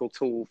political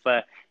tool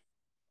for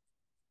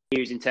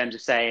use in terms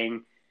of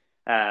saying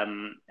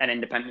an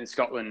independent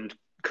Scotland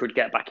could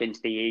get back into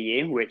the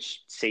EU,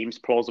 which seems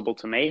plausible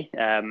to me.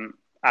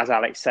 As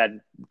Alex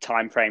said,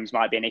 timeframes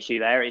might be an issue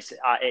there. It's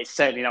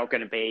certainly not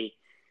going to be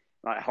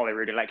like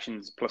Holyrood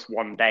elections plus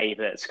 1 day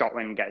that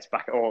Scotland gets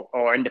back,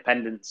 or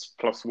independence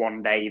plus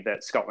 1 day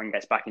that Scotland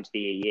gets back into the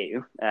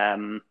EU.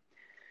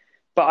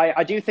 But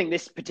I do think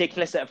this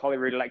particular set of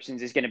Holyrood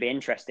elections is going to be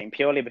interesting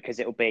purely because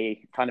it will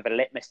be kind of a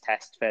litmus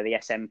test for the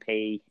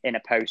SNP in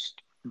a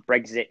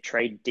post-Brexit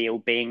trade deal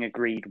being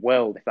agreed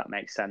world, if that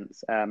makes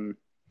sense.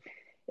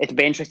 It'll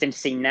be interesting to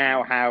see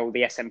now how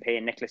the SNP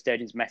and Nicola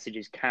Sturgeon's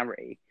messages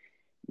carry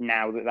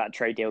now that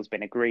trade deal's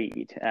been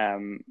agreed,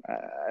 and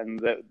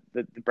the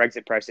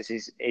Brexit process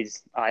is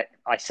I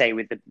say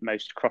with the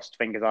most crossed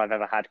fingers I've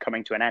ever had,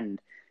 coming to an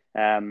end.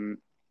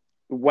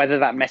 Whether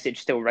that message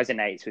still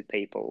resonates with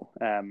people,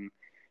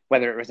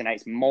 whether it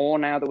resonates more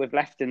now that we've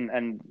left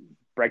and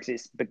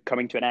Brexit's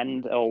coming to an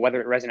end, or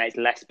whether it resonates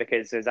less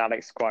because, as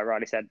Alex quite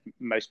rightly said,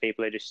 most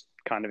people are just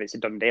kind of, it's a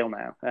done deal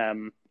now.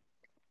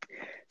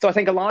 So I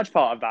think a large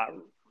part of that,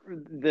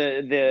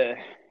 the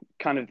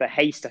kind of the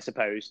haste, I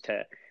suppose,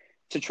 to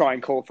try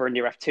and call for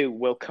Indie Ref 2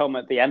 will come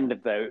at the end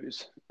of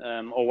those,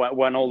 or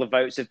when all the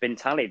votes have been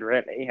tallied,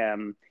 really.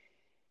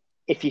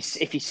 If you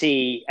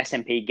see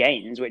SNP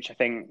gains, which I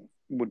think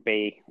would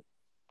be,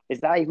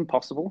 is that even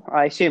possible?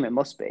 I assume it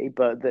must be,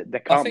 but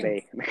there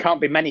can't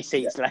be many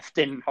seats left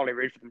in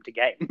Holyrood for them to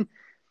gain.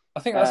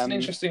 I think that's an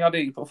interesting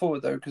idea you put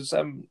forward, though, because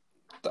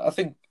I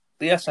think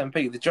the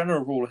SNP, the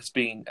general rule has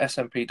been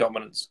SNP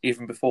dominance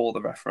even before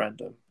the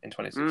referendum in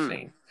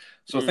 2016.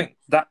 So I think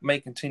that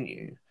may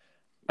continue.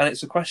 And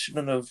it's a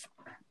question of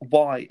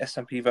why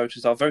SNP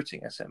voters are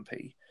voting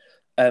SNP.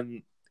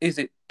 is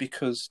it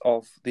because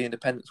of the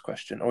independence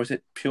question, or is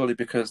it purely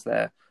because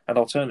they're an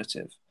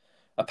alternative,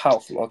 a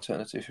powerful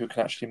alternative who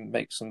can actually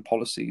make some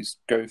policies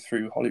go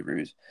through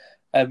Holyrood?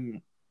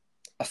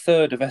 A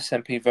third of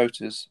SNP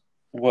voters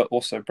were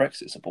also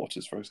Brexit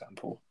supporters, for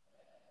example.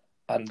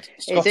 And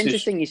It's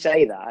interesting you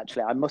say that,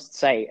 actually. I must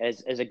say,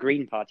 as a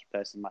Green Party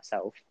person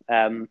myself,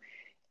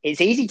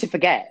 it's easy to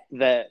forget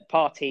that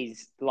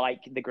parties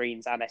like the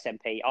Greens and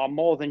SNP are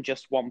more than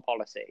just one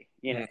policy.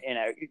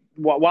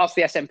 Whilst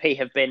the SNP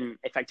have been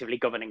effectively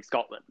governing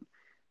Scotland,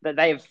 that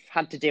they've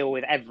had to deal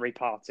with every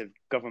part of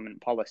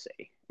government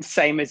policy,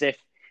 same as if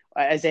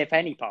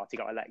any party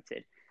got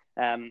elected.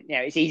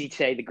 It's easy to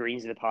say the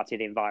Greens are the party of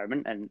the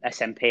environment and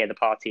SNP are the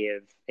party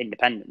of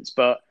independence,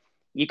 but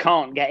you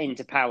can't get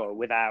into power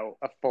without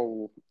a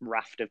full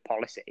raft of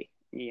policy.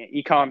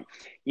 You can't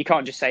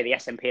just say the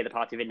SNP are the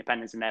party of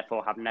independence and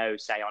therefore have no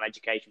say on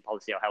education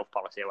policy or health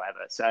policy or whatever.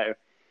 So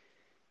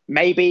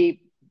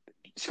maybe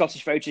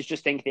Scottish voters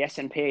just think the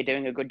SNP are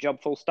doing a good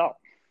job, full stop,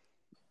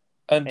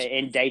 and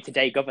in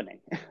day-to-day governing.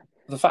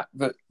 The fact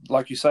that,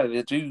 like you say,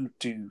 they do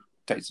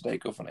day-to-day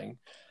governing,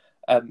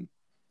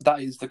 that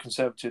is the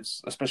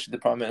Conservatives, especially the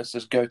Prime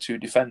Minister's go-to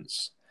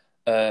defence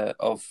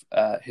of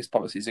his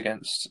policies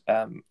against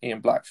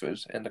Ian Blackford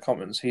in the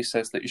Commons. He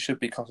says that you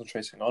should be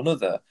concentrating on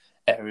other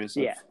areas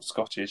of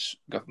Scottish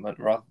government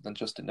rather than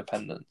just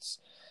independence.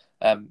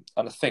 And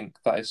I think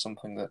that is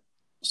something that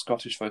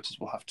Scottish voters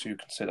will have to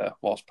consider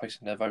whilst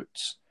placing their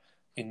votes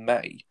in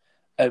May.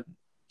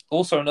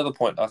 Also, another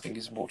point I think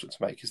is important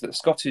to make is that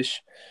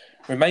Scottish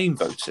Remain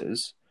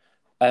voters,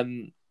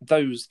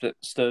 those that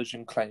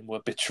Sturgeon claim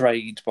were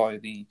betrayed by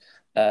the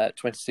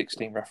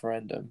 2016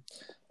 referendum,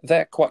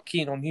 they're quite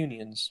keen on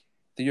unions,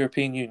 the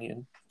European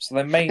Union, so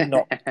they may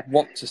not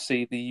want to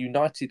see the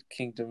United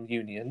Kingdom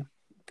Union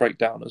break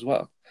down as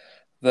well.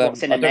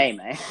 What's in a name,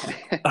 eh?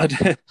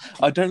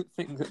 I don't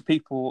think that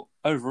people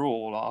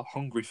overall are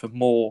hungry for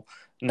more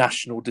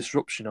national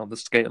disruption on the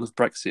scale of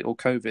Brexit or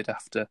COVID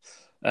after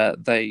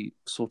they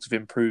sort of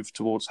improve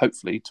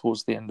hopefully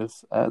towards the end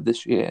of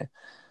this year.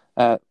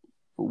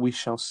 We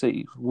shall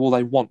see. Will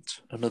they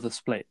want another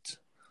split?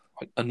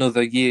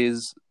 Another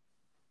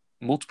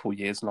multiple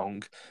years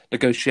long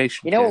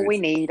negotiation period? What we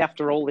need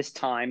after all this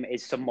time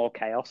is some more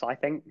chaos, I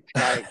think.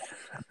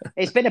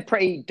 It's been a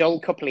pretty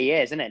dull couple of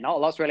years, isn't it? Not a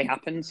lot's really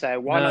happened, so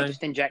why not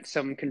just inject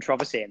some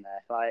controversy in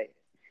there?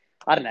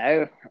 I don't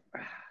know.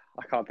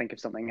 I can't think of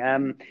something.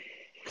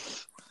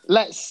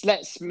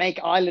 Let's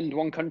make Ireland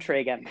one country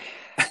again.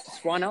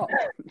 Just why not?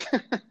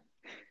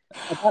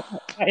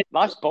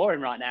 Life's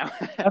boring right now.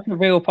 That's a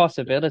real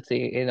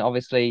possibility in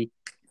obviously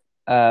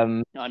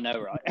I know,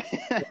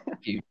 right?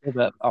 future,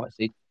 but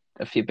obviously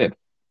a few bit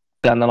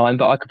down the line.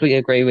 But I completely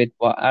agree with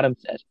what Adam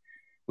said,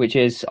 which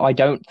is I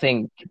don't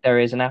think there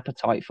is an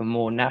appetite for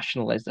more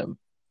nationalism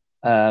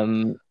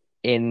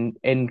in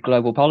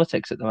global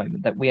politics at the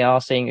moment. That we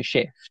are seeing a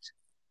shift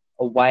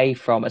away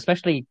from,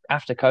 especially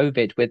after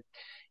COVID, with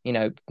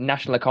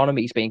national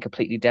economies being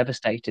completely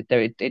devastated.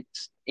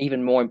 It's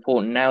even more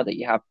important now that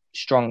you have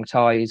strong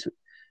ties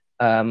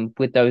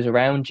with those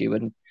around you,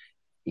 and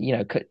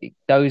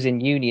those in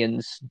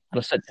unions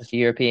such as the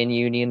European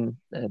Union,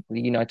 the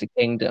United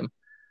Kingdom.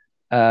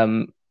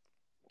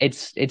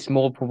 It's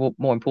more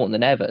important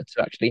than ever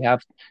to actually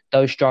have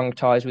those strong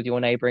ties with your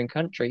neighbouring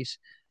countries.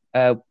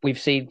 We've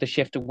seen the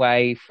shift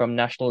away from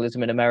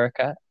nationalism in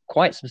America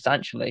quite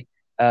substantially,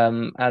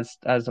 as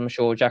I'm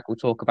sure Jack will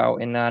talk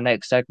about in our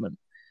next segment.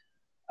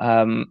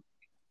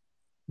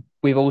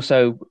 We've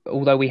also,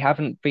 although we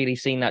haven't really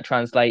seen that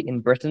translate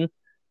in Britain,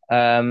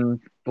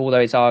 although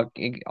it's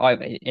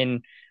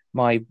in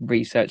my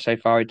research so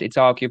far, it's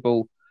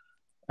arguable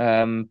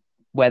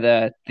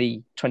whether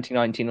the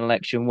 2019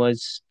 election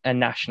was a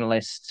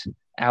nationalist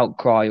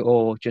outcry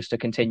or just a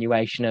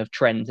continuation of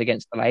trends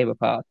against the Labour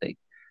Party.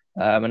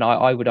 And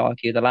I would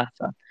argue the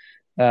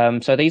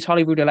latter. So these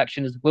Holyrood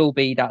elections will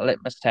be that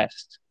litmus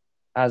test,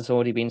 as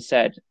already been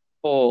said,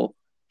 for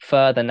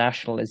further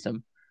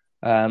nationalism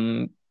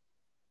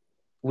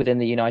within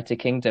the United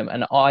Kingdom.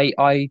 And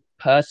I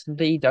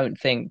personally don't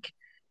think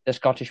the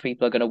Scottish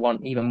people are going to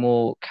want even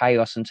more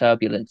chaos and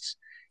turbulence.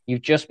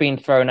 You've just been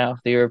thrown out of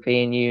the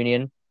European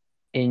Union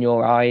in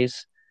your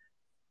eyes.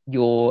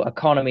 Your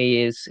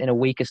economy is in a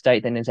weaker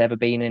state than it's ever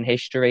been in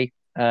history.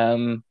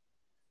 You're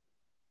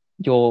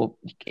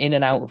in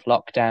and out of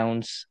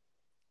lockdowns.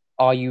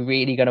 Are you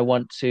really going to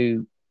want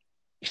to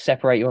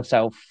separate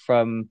yourself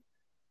from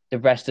the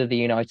rest of the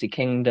United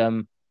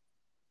Kingdom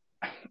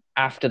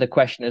after the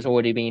question has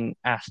already been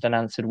asked and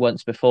answered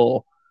once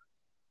before?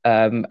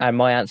 And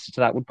my answer to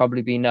that would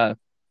probably be no.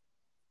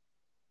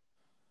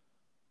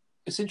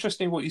 It's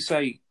interesting what you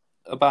say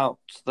about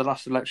the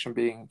last election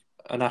being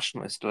a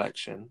nationalist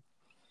election,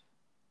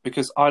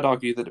 because I'd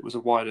argue that it was a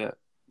wider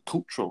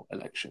cultural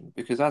election,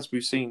 because as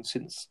we've seen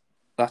since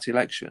that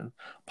election,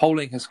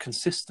 polling has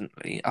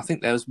consistently, I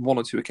think there was one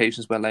or two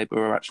occasions where Labour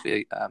were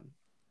actually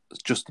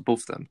just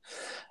above them.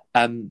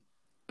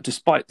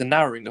 Despite the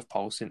narrowing of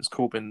polls since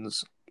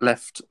Corbyn's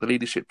left the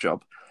leadership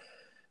job,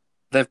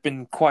 there have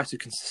been quite a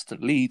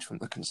consistent lead from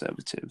the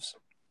Conservatives.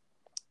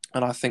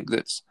 And I think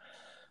that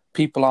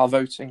people are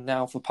voting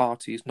now for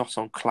parties not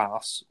on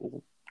class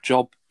or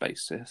job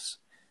basis.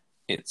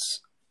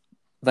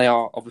 They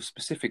are of a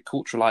specific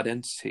cultural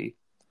identity,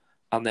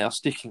 and they are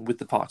sticking with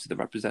the party that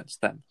represents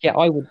them. Yeah,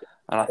 I would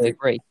And I think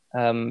agree.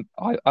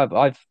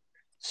 I've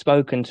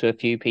spoken to a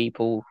few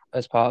people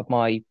as part of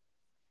my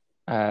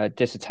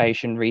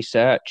dissertation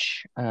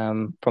research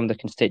from the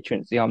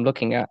constituency I'm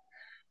looking at,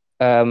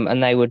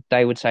 and they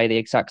would say the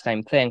exact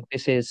same thing.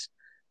 This is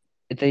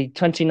the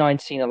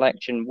 2019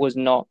 election was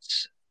not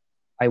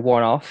a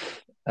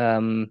one-off.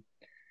 The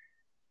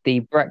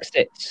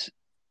Brexit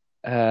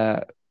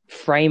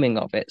framing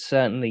of it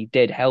certainly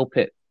did help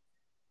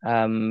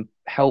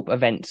help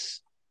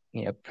events,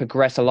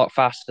 progress a lot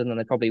faster than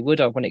they probably would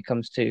have when it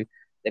comes to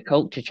the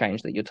culture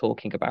change that you're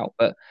talking about.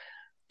 But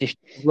this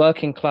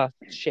working class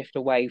shift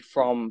away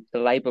from the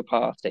Labour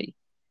Party,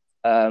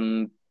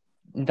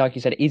 like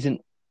you said,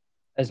 isn't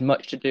as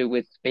much to do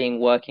with being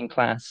working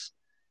class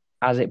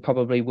as it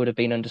probably would have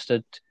been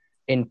understood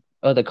in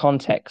other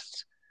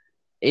contexts.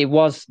 It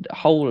was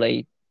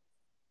wholly,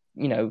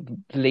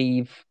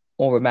 leave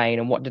or remain,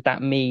 and what did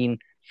that mean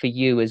for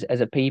you as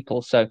a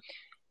people? So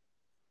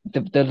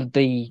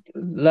the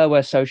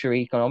lower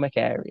socioeconomic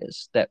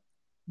areas that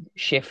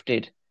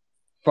shifted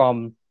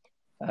from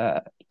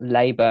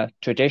Labour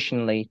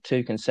traditionally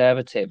to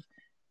Conservative,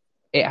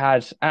 it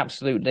had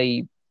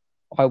absolutely,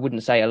 I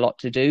wouldn't say a lot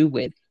to do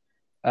with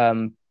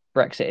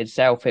Brexit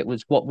itself. It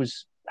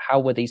was how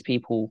were these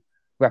people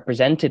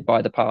represented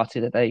by the party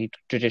that they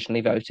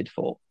traditionally voted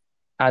for?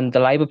 And the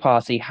Labour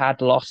Party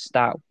had lost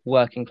that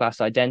working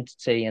class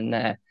identity and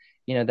their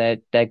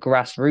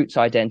grassroots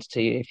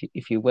identity,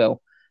 if you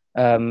will,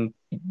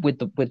 with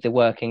the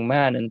working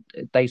man, and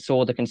they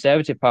saw the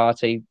Conservative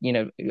Party,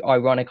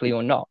 ironically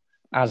or not,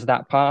 as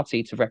that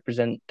party to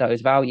represent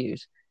those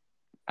values.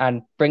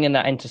 And bringing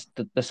that into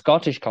the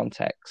Scottish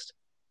context,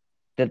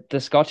 the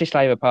Scottish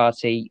Labour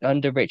Party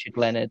under Richard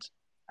Leonard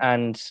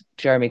and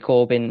Jeremy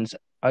Corbyn's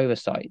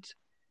oversight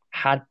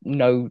had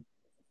no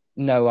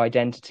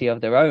identity of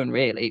their own,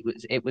 really.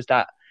 It was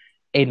that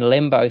in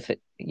limbo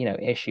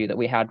issue that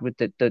we had with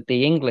the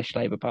English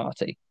Labour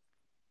Party.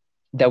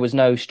 There was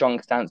no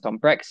strong stance on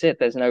Brexit.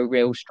 There's no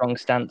real strong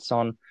stance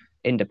on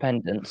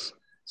independence.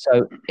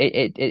 So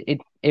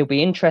it'll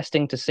be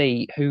interesting to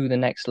see who the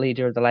next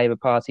leader of the Labour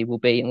Party will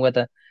be and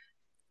whether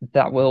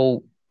that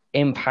will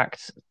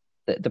impact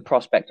the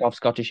prospect of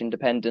Scottish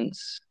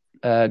independence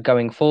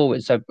going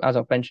forward. So as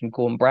I've mentioned,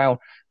 Gordon Brown,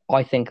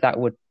 I think that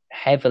would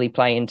heavily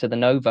play into the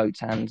no vote's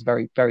hands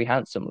very, very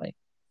handsomely.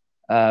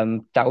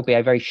 That would be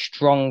a very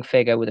strong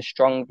figure with a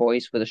strong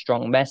voice, with a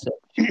strong message.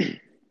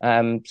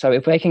 So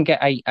if they can get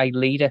a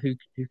leader who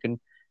can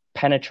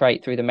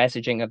penetrate through the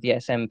messaging of the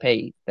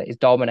SNP that is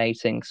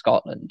dominating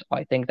Scotland,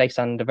 I think they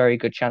stand a very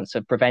good chance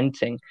of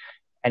preventing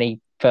any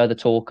further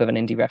talk of an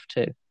Indy Ref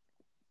 2.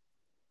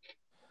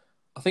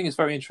 I think it's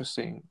very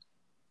interesting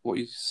what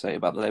you say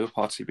about the Labour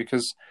Party,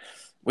 because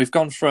we've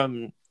gone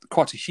from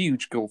quite a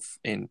huge gulf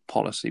in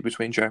policy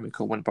between Jeremy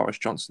Corbyn and Boris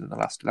Johnson in the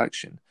last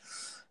election.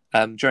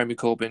 Jeremy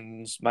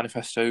Corbyn's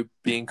manifesto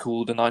being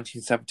called a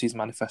 1970s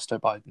manifesto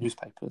by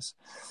newspapers,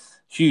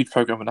 huge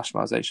programme of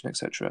nationalisation,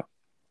 etc.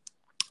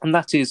 And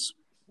that is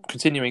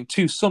continuing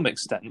to some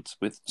extent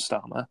with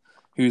Starmer,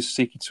 who's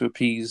seeking to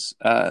appease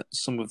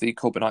some of the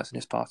Corbynites in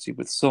his party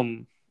with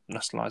some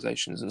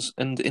nationalisations.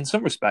 And in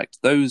some respect,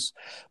 those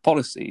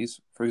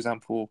policies, for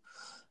example,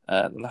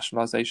 the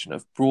nationalisation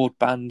of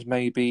broadband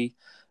maybe,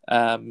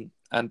 and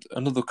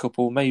another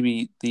couple,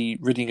 maybe the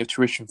ridding of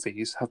tuition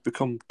fees, have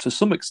become to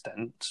some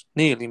extent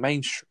nearly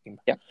mainstream.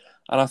 Yeah.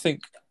 And I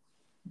think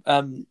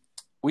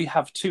we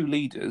have two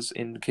leaders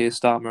in Keir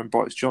Starmer and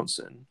Boris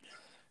Johnson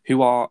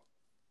who are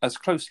as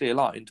closely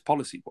aligned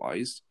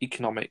policy-wise,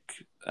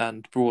 economic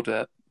and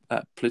broader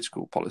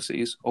political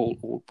policies,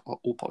 all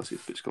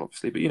policies political,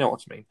 obviously, but you know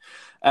what I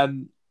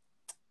mean,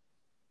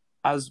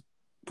 as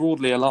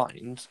broadly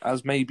aligned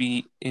as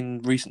maybe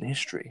in recent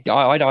history. Yeah,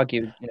 I'd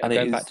argue,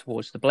 going back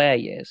towards the Blair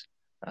years.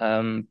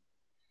 So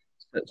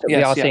we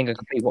are seeing a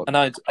complete and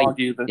I'd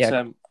argue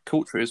that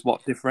culture is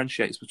what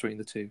differentiates between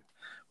the two,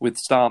 with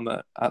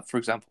Starmer, for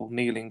example,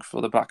 kneeling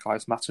for the Black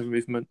Lives Matter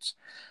movement,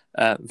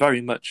 very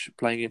much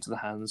playing into the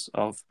hands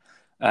of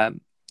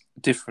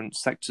different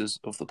sectors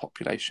of the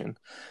population,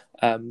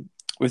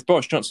 with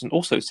Boris Johnson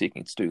also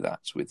seeking to do that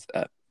with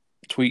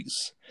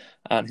tweets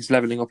and his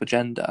levelling up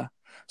agenda.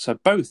 So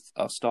both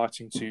are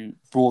starting to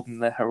broaden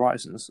their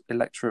horizons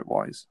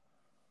electorate-wise.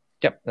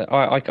 Yep,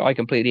 I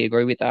completely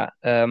agree with that.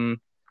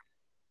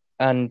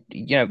 And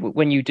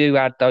when you do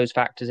add those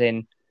factors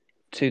in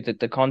to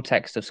the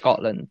context of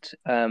Scotland,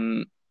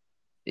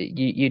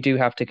 you do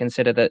have to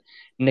consider that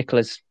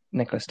Nicola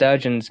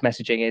Sturgeon's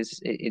messaging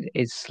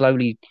is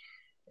slowly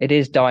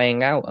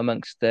dying out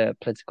amongst the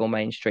political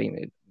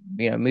mainstream.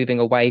 Moving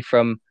away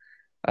from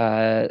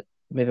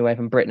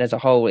Britain as a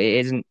whole,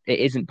 it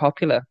isn't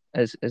popular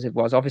as it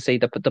was. Obviously,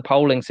 the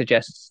polling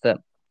suggests that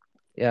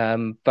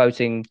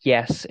voting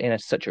yes in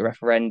such a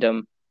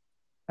referendum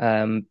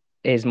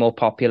is more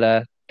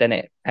popular than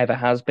it ever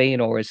has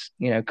been, or is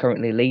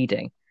currently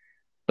leading.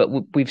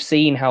 but we've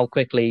seen how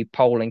quickly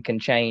polling can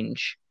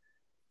change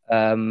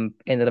in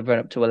the run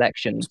up to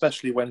elections,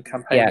 especially when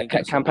campaigning.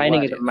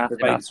 Campaigning is a massive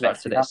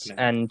aspect to this,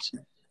 and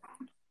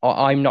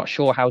I'm not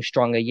sure how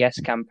strong a yes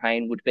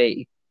campaign would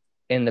be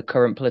in the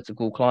current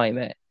political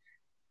climate.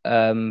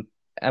 And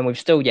we've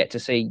still yet to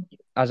see,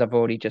 as I've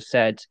already just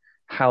said,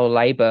 how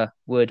Labour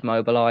would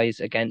mobilise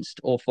against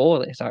or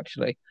for this.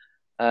 Actually,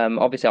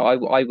 obviously,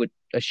 I would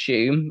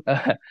assume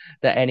that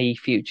any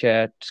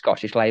future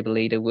Scottish Labour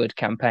leader would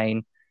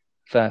campaign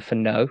for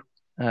no.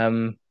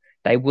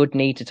 They would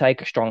need to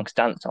take a strong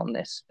stance on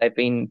this. They've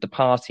been the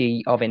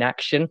party of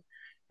inaction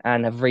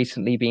and have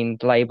recently been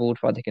labelled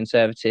by the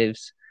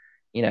Conservatives,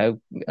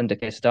 under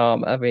Keir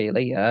Starmer,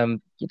 really,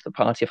 the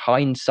party of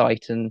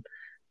hindsight and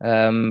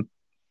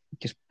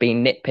just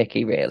being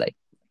nitpicky, really.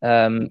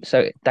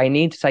 So they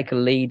need to take a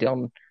lead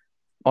on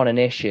an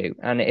issue,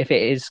 and if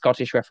it is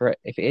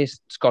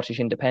Scottish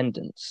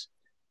independence,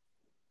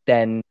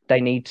 then they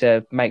need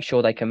to make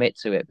sure they commit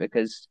to it,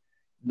 because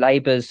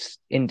Labour's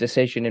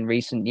indecision in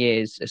recent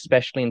years,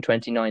 especially in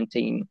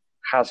 2019,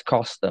 has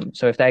cost them.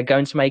 So if they're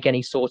going to make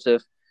any sort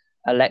of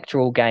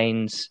electoral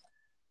gains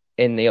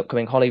in the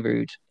upcoming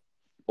Holyrood,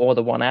 or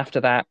the one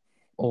after that,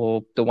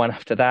 or the one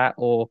after that,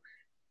 or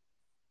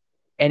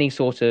make any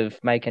sort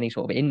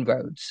of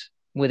inroads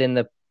within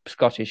the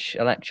Scottish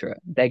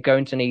electorate, they're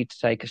going to need to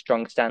take a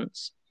strong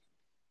stance.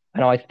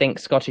 And I think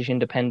Scottish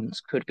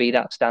independence could be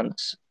that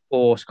stance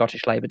for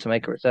Scottish Labour to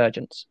make a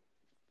resurgence.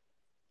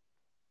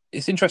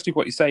 It's interesting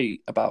what you say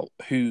about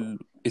who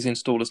is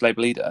installed as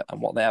Labour leader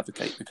and what they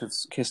advocate,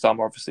 because Keir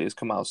Starmer obviously has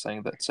come out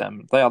saying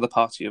that they are the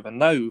party of a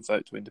no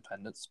vote to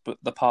independence, but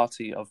the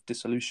party of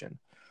dissolution.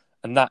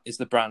 And that is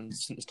the brand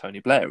since Tony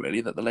Blair,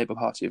 really, that the Labour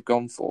Party have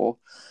gone for.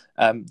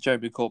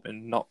 Jeremy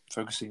Corbyn not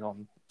focusing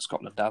on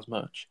Scotland as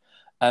much.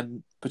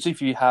 But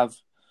if you have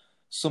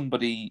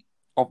somebody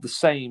of the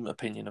same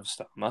opinion of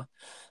Starmer,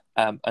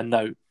 a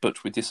no,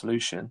 but with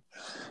dissolution,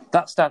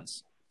 that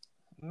stance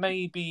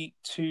may be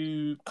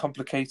too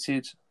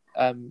complicated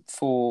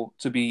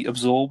to be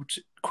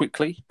absorbed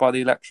quickly by the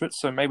electorate.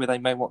 So maybe they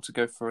may want to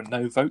go for a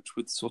no vote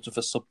with sort of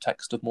a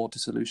subtext of more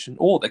dissolution,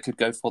 or they could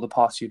go for the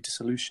party of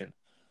dissolution.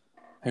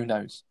 Who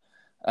knows?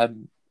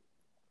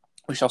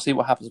 We shall see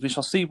what happens. We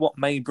shall see what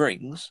May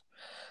brings.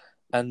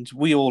 And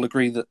we all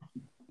agree that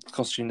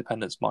Scottish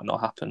independence might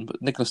not happen,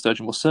 but Nicola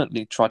Sturgeon will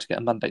certainly try to get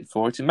a mandate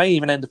for it. It may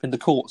even end up in the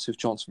courts if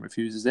Johnson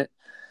refuses it.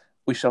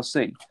 We shall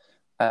see.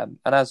 And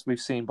as we've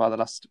seen by the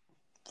last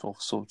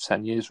sort of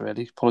 10 years,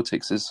 really,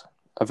 politics is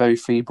a very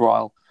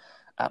febrile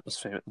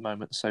atmosphere at the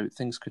moment, so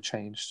things could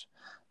change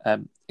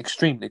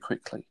extremely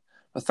quickly.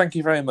 But thank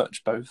you very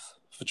much, both,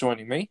 for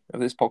joining me of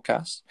this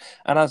podcast.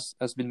 And as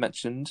has been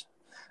mentioned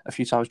a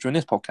few times during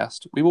this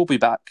podcast, we will be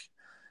back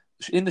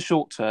in the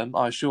short term,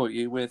 I assure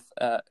you, with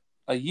a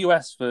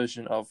US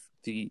version of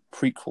the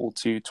prequel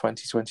to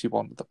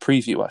 2021, the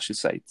preview, I should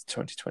say, to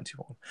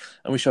 2021.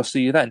 And we shall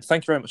see you then.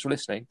 Thank you very much for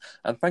listening.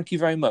 And thank you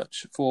very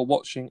much for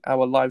watching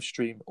our live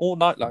stream,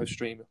 all-night live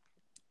stream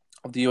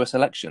of the US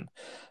election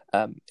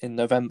in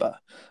November.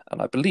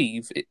 And I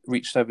believe it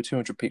reached over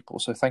 200 people.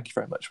 So thank you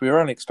very much. We were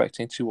only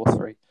expecting 2 or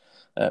 3.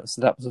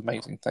 So that was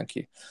amazing. Thank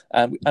you.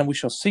 And we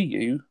shall see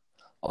you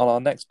on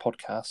our next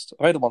podcast,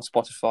 available on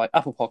Spotify,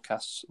 Apple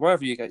Podcasts,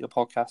 wherever you get your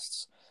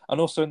podcasts.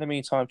 And also, in the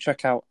meantime,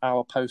 check out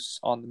our posts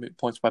on the Moot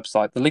Points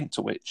website, the link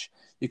to which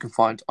you can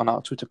find on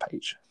our Twitter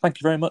page. Thank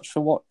you very much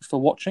for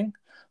watching,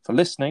 for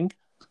listening,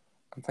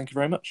 and thank you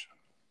very much.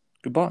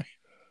 Goodbye.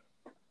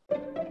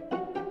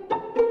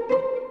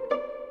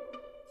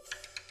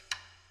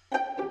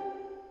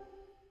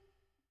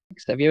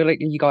 Have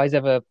you guys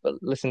ever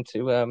listened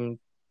to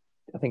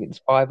I think it's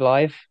 5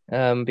 Live,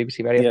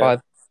 BBC Radio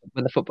 5,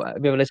 when the football?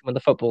 Have you ever listened when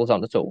the football's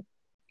on at all?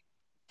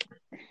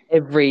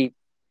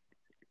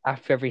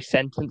 After every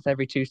sentence,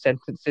 every 2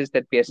 sentences,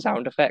 there'd be a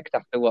sound effect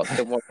after what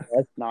someone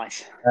said.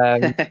 Nice.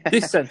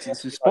 This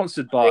sentence is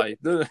sponsored by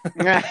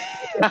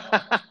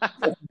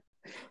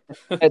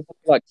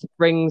like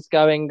springs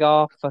going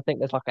off. I think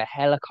there's like a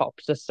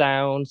helicopter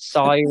sound,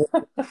 siren.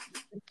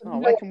 Oh,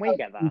 where can we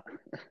get that?